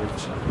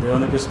సెలవిచ్చాను.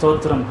 దేవునికి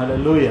స్తోత్రం.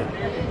 హల్లెలూయా.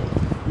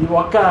 ఈ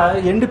ఒక్క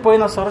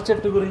ఎండిపోయిన సొర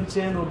చెట్టు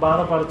గురించే నువ్వు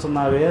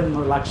బాధపడుతున్నావే,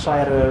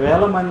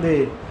 120,000 మంది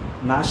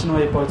నాశనం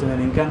అయిపోతుంది,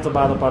 నేను ఇంకెంత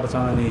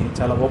బాధపడతానని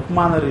చాలా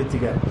ఉపమాన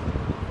రీతిగా,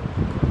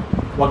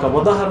 ఒక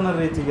ఉదాహరణ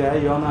రీతిగా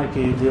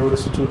యోనాకి దేవుడు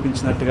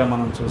చూపించినట్టుగా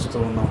మనం చూస్తూ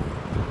ఉన్నాం.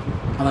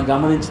 మనం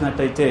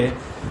గమనించినట్టయితే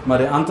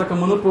మరి అంతకు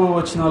మునుపు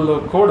వచనాల్లో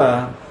కూడా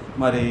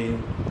మరి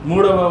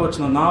 3వ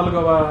వచనం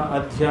 4వ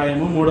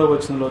అధ్యాయము 3వ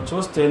వచనంలో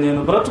చూస్తే,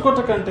 నేను బ్రతుకుట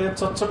కంటే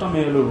చచ్చట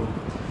మేలు,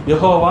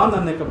 యెహోవా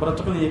నన్ను ఇక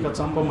బ్రతుకుని ఇక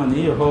చంపమని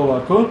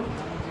యెహోవాకు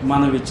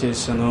మనవి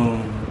చేశాను.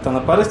 తన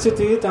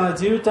పరిస్థితి, తన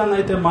జీవితాన్ని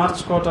అయితే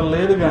మార్చుకోవటం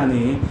లేదు,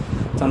 కానీ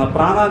తన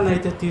ప్రాణాన్ని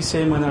అయితే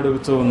తీసేయమని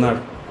అడుగుతూ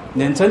ఉన్నాడు.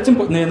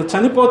 నేను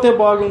చనిపోతే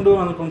బాగుండు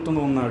అనుకుంటూ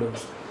ఉన్నాడు.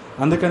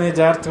 అందుకని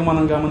జాగ్రత్తగా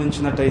మనం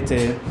గమనించినట్టయితే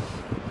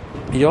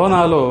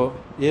యోనాలో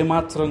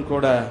ఏమాత్రం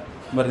కూడా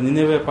మరి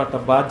నినివే పట్ల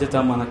బాధ్యత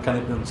మనకు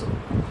కనిపించదు.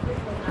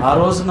 ఆ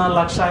రోజున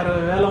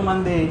 120,000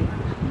 మంది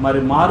మరి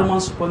మారు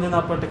మనసు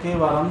పొందినప్పటికీ,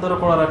 వారందరూ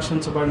కూడా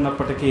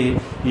రక్షించబడినప్పటికీ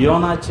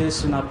యోనా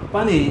చేసిన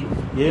పని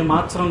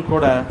ఏమాత్రం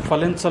కూడా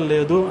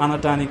ఫలించలేదు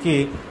అనటానికి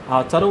ఆ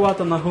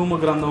తరువాత నహూము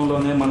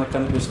గ్రంథంలోనే మనకు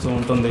కనిపిస్తూ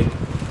ఉంటుంది.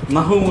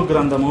 నహూము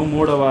గ్రంథము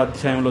 3వ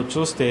అధ్యాయంలో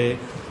చూస్తే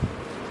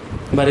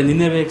మరి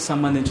నినివేకి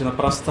సంబంధించిన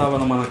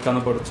ప్రస్తావన మనకు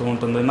కనబడుతూ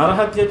ఉంటుంది.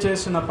 నరహత్య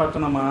చేసిన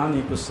పట్టణమా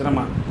నీకు శ్రమ,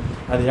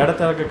 అది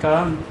ఎడతెగక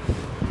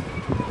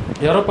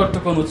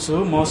ఎరపట్టుకొనొచ్చు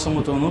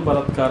మోసముతోనూ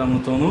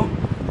బలాత్కారముతోనూ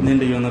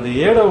నిండి ఉన్నది.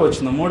 7వ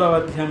వచనం 3వ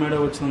అధ్యాయం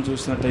 7వ వచనం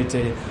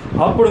చూసినట్టయితే,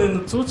 అప్పుడు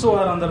నిన్ను చూచు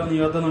వారందరూ నీ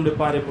యొద్ద నుండి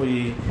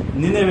పారిపోయి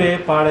నినివే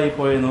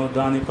పాడైపోయాను,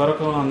 దాని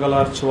కొరకు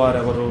అంగలార్చు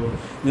వారెవరు,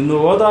 నిన్ను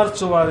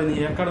ఓదార్చు వారిని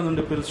ఎక్కడ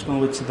నుండి పిలుచుకొని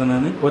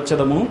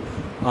వచ్చదము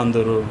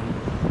అందరూ.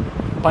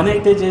 పని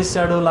అయితే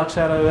చేశాడు,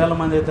 1,20,000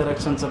 మంది అయితే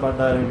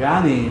రక్షించబడ్డారు.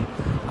 కానీ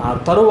ఆ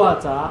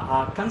తరువాత ఆ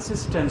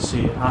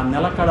కన్సిస్టెన్సీ, ఆ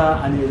నిలకడ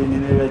అనేది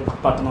నినివే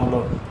పట్టణంలో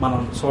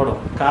మనం చూడం.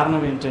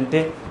 కారణం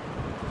ఏంటంటే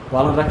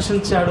వాళ్ళని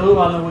రక్షించాడు,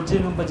 వాళ్ళని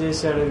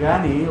ఉజ్జీవింపజేశాడు,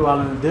 కానీ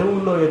వాళ్ళని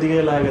దేవుల్లో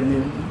ఎదిగేలాగా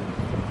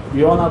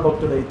యోనా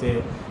భక్తుడైతే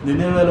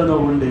నినివేలో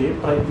ఉండి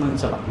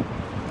ప్రయత్నించాలి.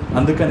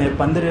 అందుకనే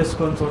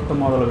పందిరేసుకొని చూడటం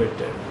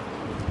మొదలుపెట్టాడు.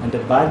 అంటే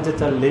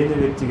బాధ్యత లేని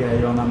వ్యక్తిగా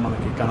యోనా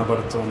మనకి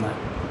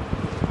కనబడుతున్నాడు.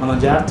 మనం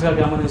జాగ్రత్తగా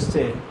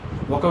గమనిస్తే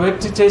ఒక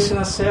వ్యక్తి చేసిన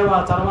సేవ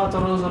తర్వాత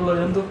రోజుల్లో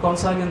ఎందుకు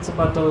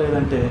కొనసాగించబడటం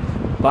లేదంటే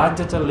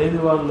బాధ్యత లేని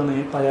వాళ్ళని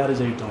తయారు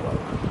చేయటం వల్ల.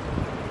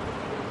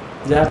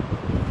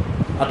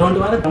 అటువంటి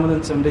వారిని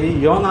గమనించండి.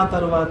 యోనా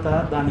తర్వాత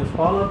దాన్ని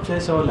ఫాలోఅప్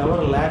చేసే వాళ్ళు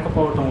ఎవరు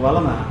లేకపోవటం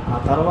వలన ఆ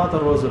తర్వాత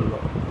రోజుల్లో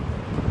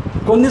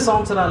కొన్ని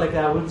సంవత్సరాలకి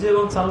ఆ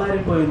ఉద్యోగం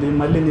చల్లారిపోయింది.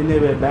 మళ్ళీ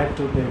నినేవే బ్యాక్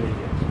టు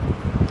బిహేవియర్.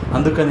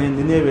 అందుకని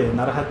నినేవే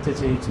నరహత్య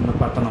చేయించిన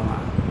పట్టణమా,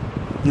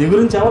 నీ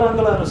గురించి ఎవరు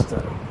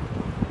అంగలారుస్తారు?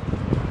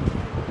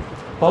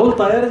 పౌలు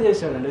తయారు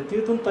చేశాడండి,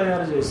 తీతును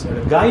తయారు చేశాడు,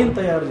 గాయిని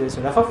తయారు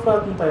చేశాడు,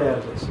 ఎఫ్రాతును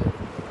తయారు చేశాడు.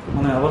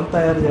 మనం ఎవరు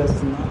తయారు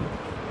చేస్తున్నాం?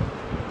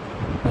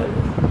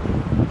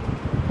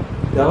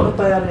 ఎవరు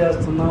తయారు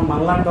చేస్తున్నాం?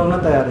 మనలాంటి వాళ్ళనే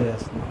తయారు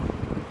చేస్తున్నాం.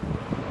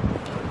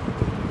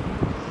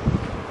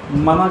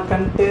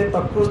 మనకంటే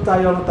తక్కువ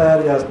స్థాయి వాళ్ళని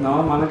తయారు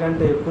చేస్తున్నామా,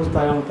 మనకంటే ఎక్కువ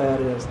స్థాయి వాళ్ళని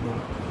తయారు చేస్తున్నాం?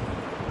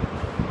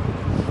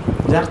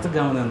 జాగ్రత్తగా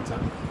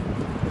గమనించాలి.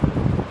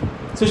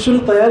 శిష్యులు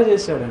తయారు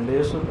చేశాడండి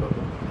యేసు ప్రభు.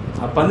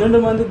 ఆ 12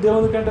 మంది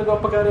దేవుని కంటే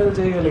గొప్ప కార్యాలు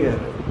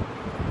చేయగలిగారు.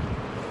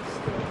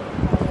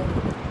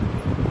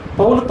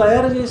 పౌలు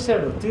తయారు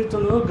చేశాడు,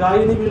 తీతును,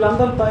 గాయిని,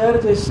 వీళ్ళందరూ తయారు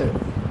చేశాడు.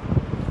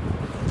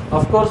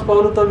 కోర్స్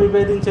పౌలుతో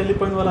విభేదించి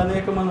వెళ్ళిపోయిన వాళ్ళు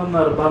అనేక మంది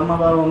ఉన్నారు.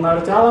 బర్నబా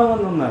ఉన్నాడు, చాలా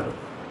మంది ఉన్నారు.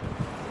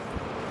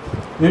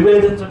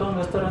 విభేదించడం,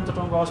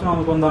 విస్తరించడం కోసం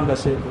అనుకుందాం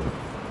కాసేపు.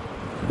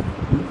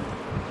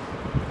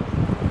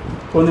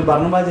 కొన్ని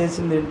బర్నబా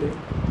చేసింది ఏంటి?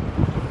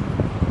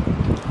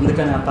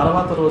 అందుకని ఆ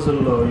తర్వాత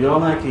రోజుల్లో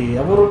యోనాకి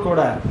ఎవరు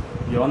కూడా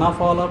యోనా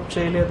ఫాలోఅప్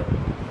చేయలేదు.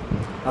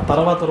 ఆ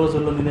తర్వాత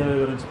రోజుల్లో నినివే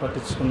గురించి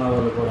పట్టించుకున్న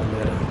వాళ్ళు కూడా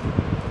లేరు.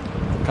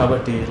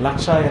 కాబట్టి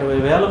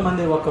 1,20,000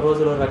 మంది ఒక్క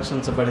రోజులో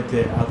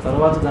రక్షించబడితే ఆ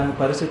తర్వాత దాని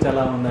పరిస్థితి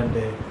ఎలా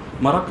ఉందంటే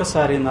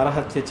మరొకసారి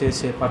నరహత్య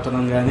చేసే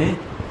పట్టణంగానే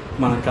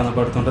మనకు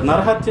కనబడుతుంటుంది.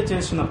 నరహత్య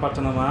చేసిన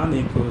పట్టణమా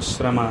నీకు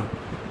శ్రమ.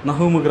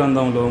 నహూము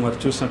గ్రంథంలో మరి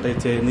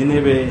చూసినట్టయితే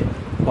నినివే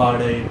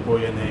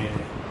పాడైపోయనే.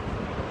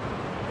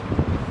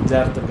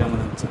 జాగ్రత్తగా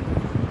గమనించండి.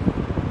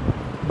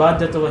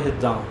 బాధ్యత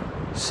వహిద్దాం.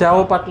 సేవ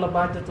పట్ల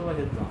బాధ్యత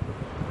వహిద్దాం.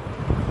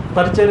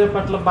 పరిచర్య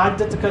పట్ల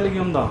బాధ్యత కలిగి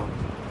ఉందాం.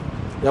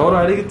 ఎవరు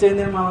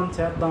అడిగితేనే మనం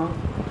చేద్దాం.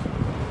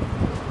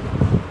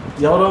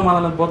 ఎవరో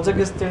మనల్ని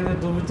బొజ్జగిస్తేనే,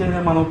 దువ్వితేనే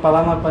మనం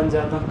పలానా పని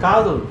చేద్దాం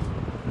కాదు.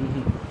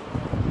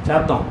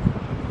 చేద్దాం.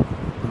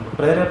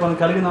 ప్రేరేపణ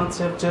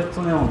కలిగినంతసేపు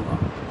చేస్తూనే ఉంటాం.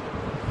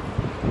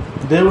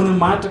 దేవుని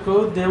మాటకు,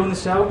 దేవుని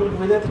సేవకులకు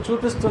విధేయత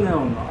చూపిస్తూనే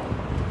ఉన్నాం.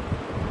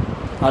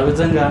 ఆ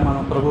విధంగా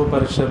మనం ప్రభు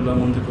పరిచర్యలో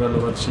ముందుకు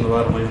వెళ్ళవలసిన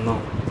వారమై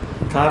ఉన్నాం.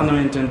 కారణం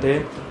ఏంటంటే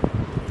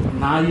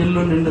నా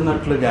ఇల్లు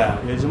నిండినట్లుగా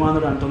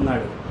యజమానుడు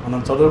అంటున్నాడు. మనం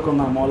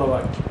చదువుకున్న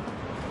మూలవాక్యం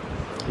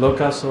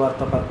లోకాసు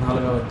వార్త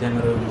 14వ అధ్యాయం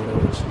 23వ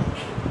వచనం.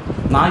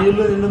 నా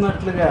ఇల్లు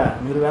నిండినట్లుగా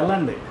మీరు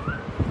వెళ్ళండి,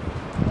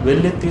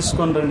 వెళ్ళి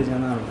తీసుకొని రండి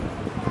జనాలు,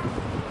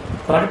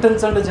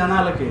 ప్రకటించండి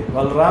జనాలకి.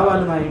 వాళ్ళు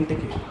రావాలి నా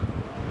ఇంటికి,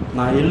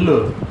 నా ఇల్లు,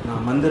 నా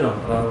మందిరం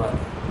రావాలి.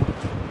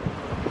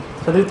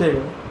 చదివితే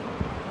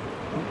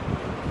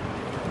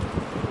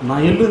నా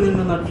ఇల్లు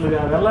నిండినట్లుగా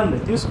వెళ్ళండి,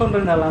 తీసుకొని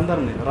రండి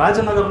వాళ్ళందరినీ.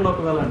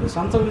 రాజనగరంలోకి వెళ్ళండి,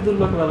 సొంత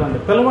వీధుల్లోకి వెళ్ళండి,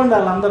 పిలవండి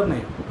వాళ్ళందరినీ.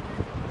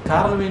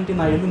 కారణం ఏంటి?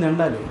 నా ఇల్లు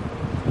నిండాలి.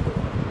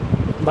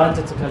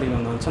 బాధ్యత కలిగి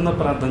ఉందాం. చిన్న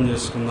ప్రార్థన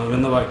చేసుకుందాం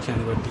విన్న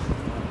వాక్యాన్ని బట్టి.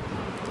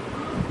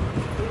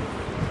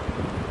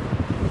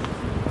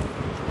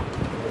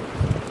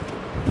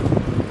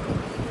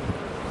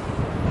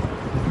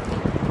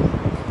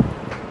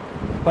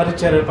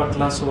 పరిచర్య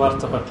పట్ల,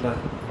 సువార్త పట్ల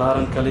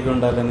భారం కలిగి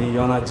ఉండాలని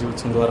యోనా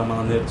జీవితం ద్వారా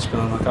మనం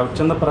నేర్చుకున్నాం. కాబట్టి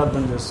చిన్న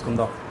ప్రార్థన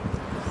చేసుకుందాం.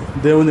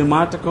 దేవుని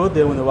మాటకు,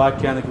 దేవుని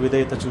వాక్యానికి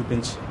విధేయత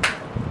చూపించి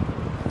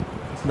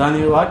దాని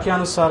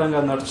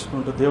వాక్యానుసారంగా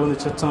నడుచుకుంటూ దేవుని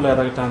చిత్తంలో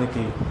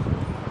ఎదగటానికి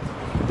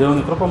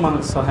దేవుని కృప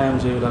మనకు సహాయం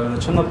చేయలాలని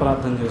చిన్న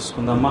ప్రార్థన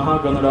చేసుకుందాం.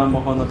 మహాగణుడా,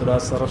 మహోన్నతుడా,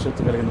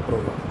 సర్వశక్తి కలిగిన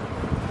ప్రభువా,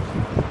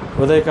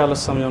 ఉదయకాల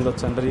సమయంలో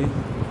తండ్రి,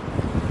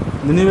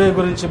 నినివే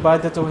గురించి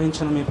బాధ్యత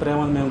వహించిన మీ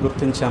ప్రేమను మేము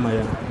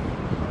గుర్తించామయ్యా.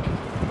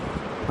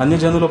 అన్ని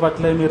జనుల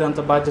పట్లే మీరు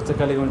ఎంత బాధ్యత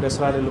కలిగి ఉంటే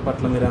ఇశ్రాయేలీయుల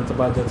పట్ల మీరు ఎంత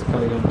బాధ్యత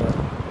కలిగి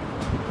ఉంటారు.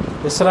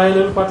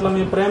 ఇశ్రాయేలీయుల పట్ల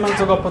మీ ప్రేమ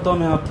ఎంత గొప్పతో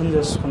మేము అర్థం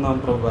చేసుకున్నాం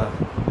ప్రభువా.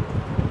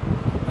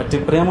 అట్టి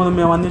ప్రేమను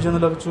మేము అన్ని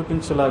జనులకు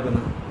చూపించలాగిన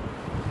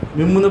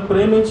మిమ్మల్ని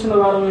ప్రేమించిన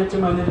వారం అయితే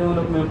అన్ని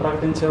జనులకు మేము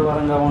ప్రకటించే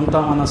వారంగా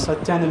ఉంటామన్న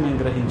సత్యాన్ని మేము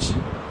గ్రహించి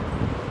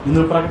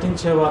నిన్ను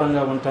ప్రకటించే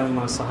వారంగా ఉంటానికి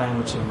మాకు సహాయం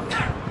చేయమని,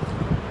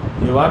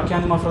 ఈ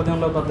వాక్యాన్ని మా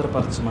హృదయంలో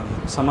భద్రపరచమని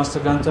సమస్త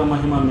ఘనత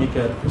మహిమ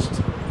మీకే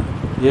అర్పిస్తూ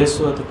యేసు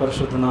అతి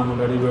పరిశుద్ధ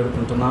నామములో అడిగి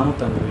వేడుకుంటున్నాము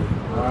తండ్రి.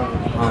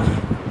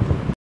 ఆమేన్.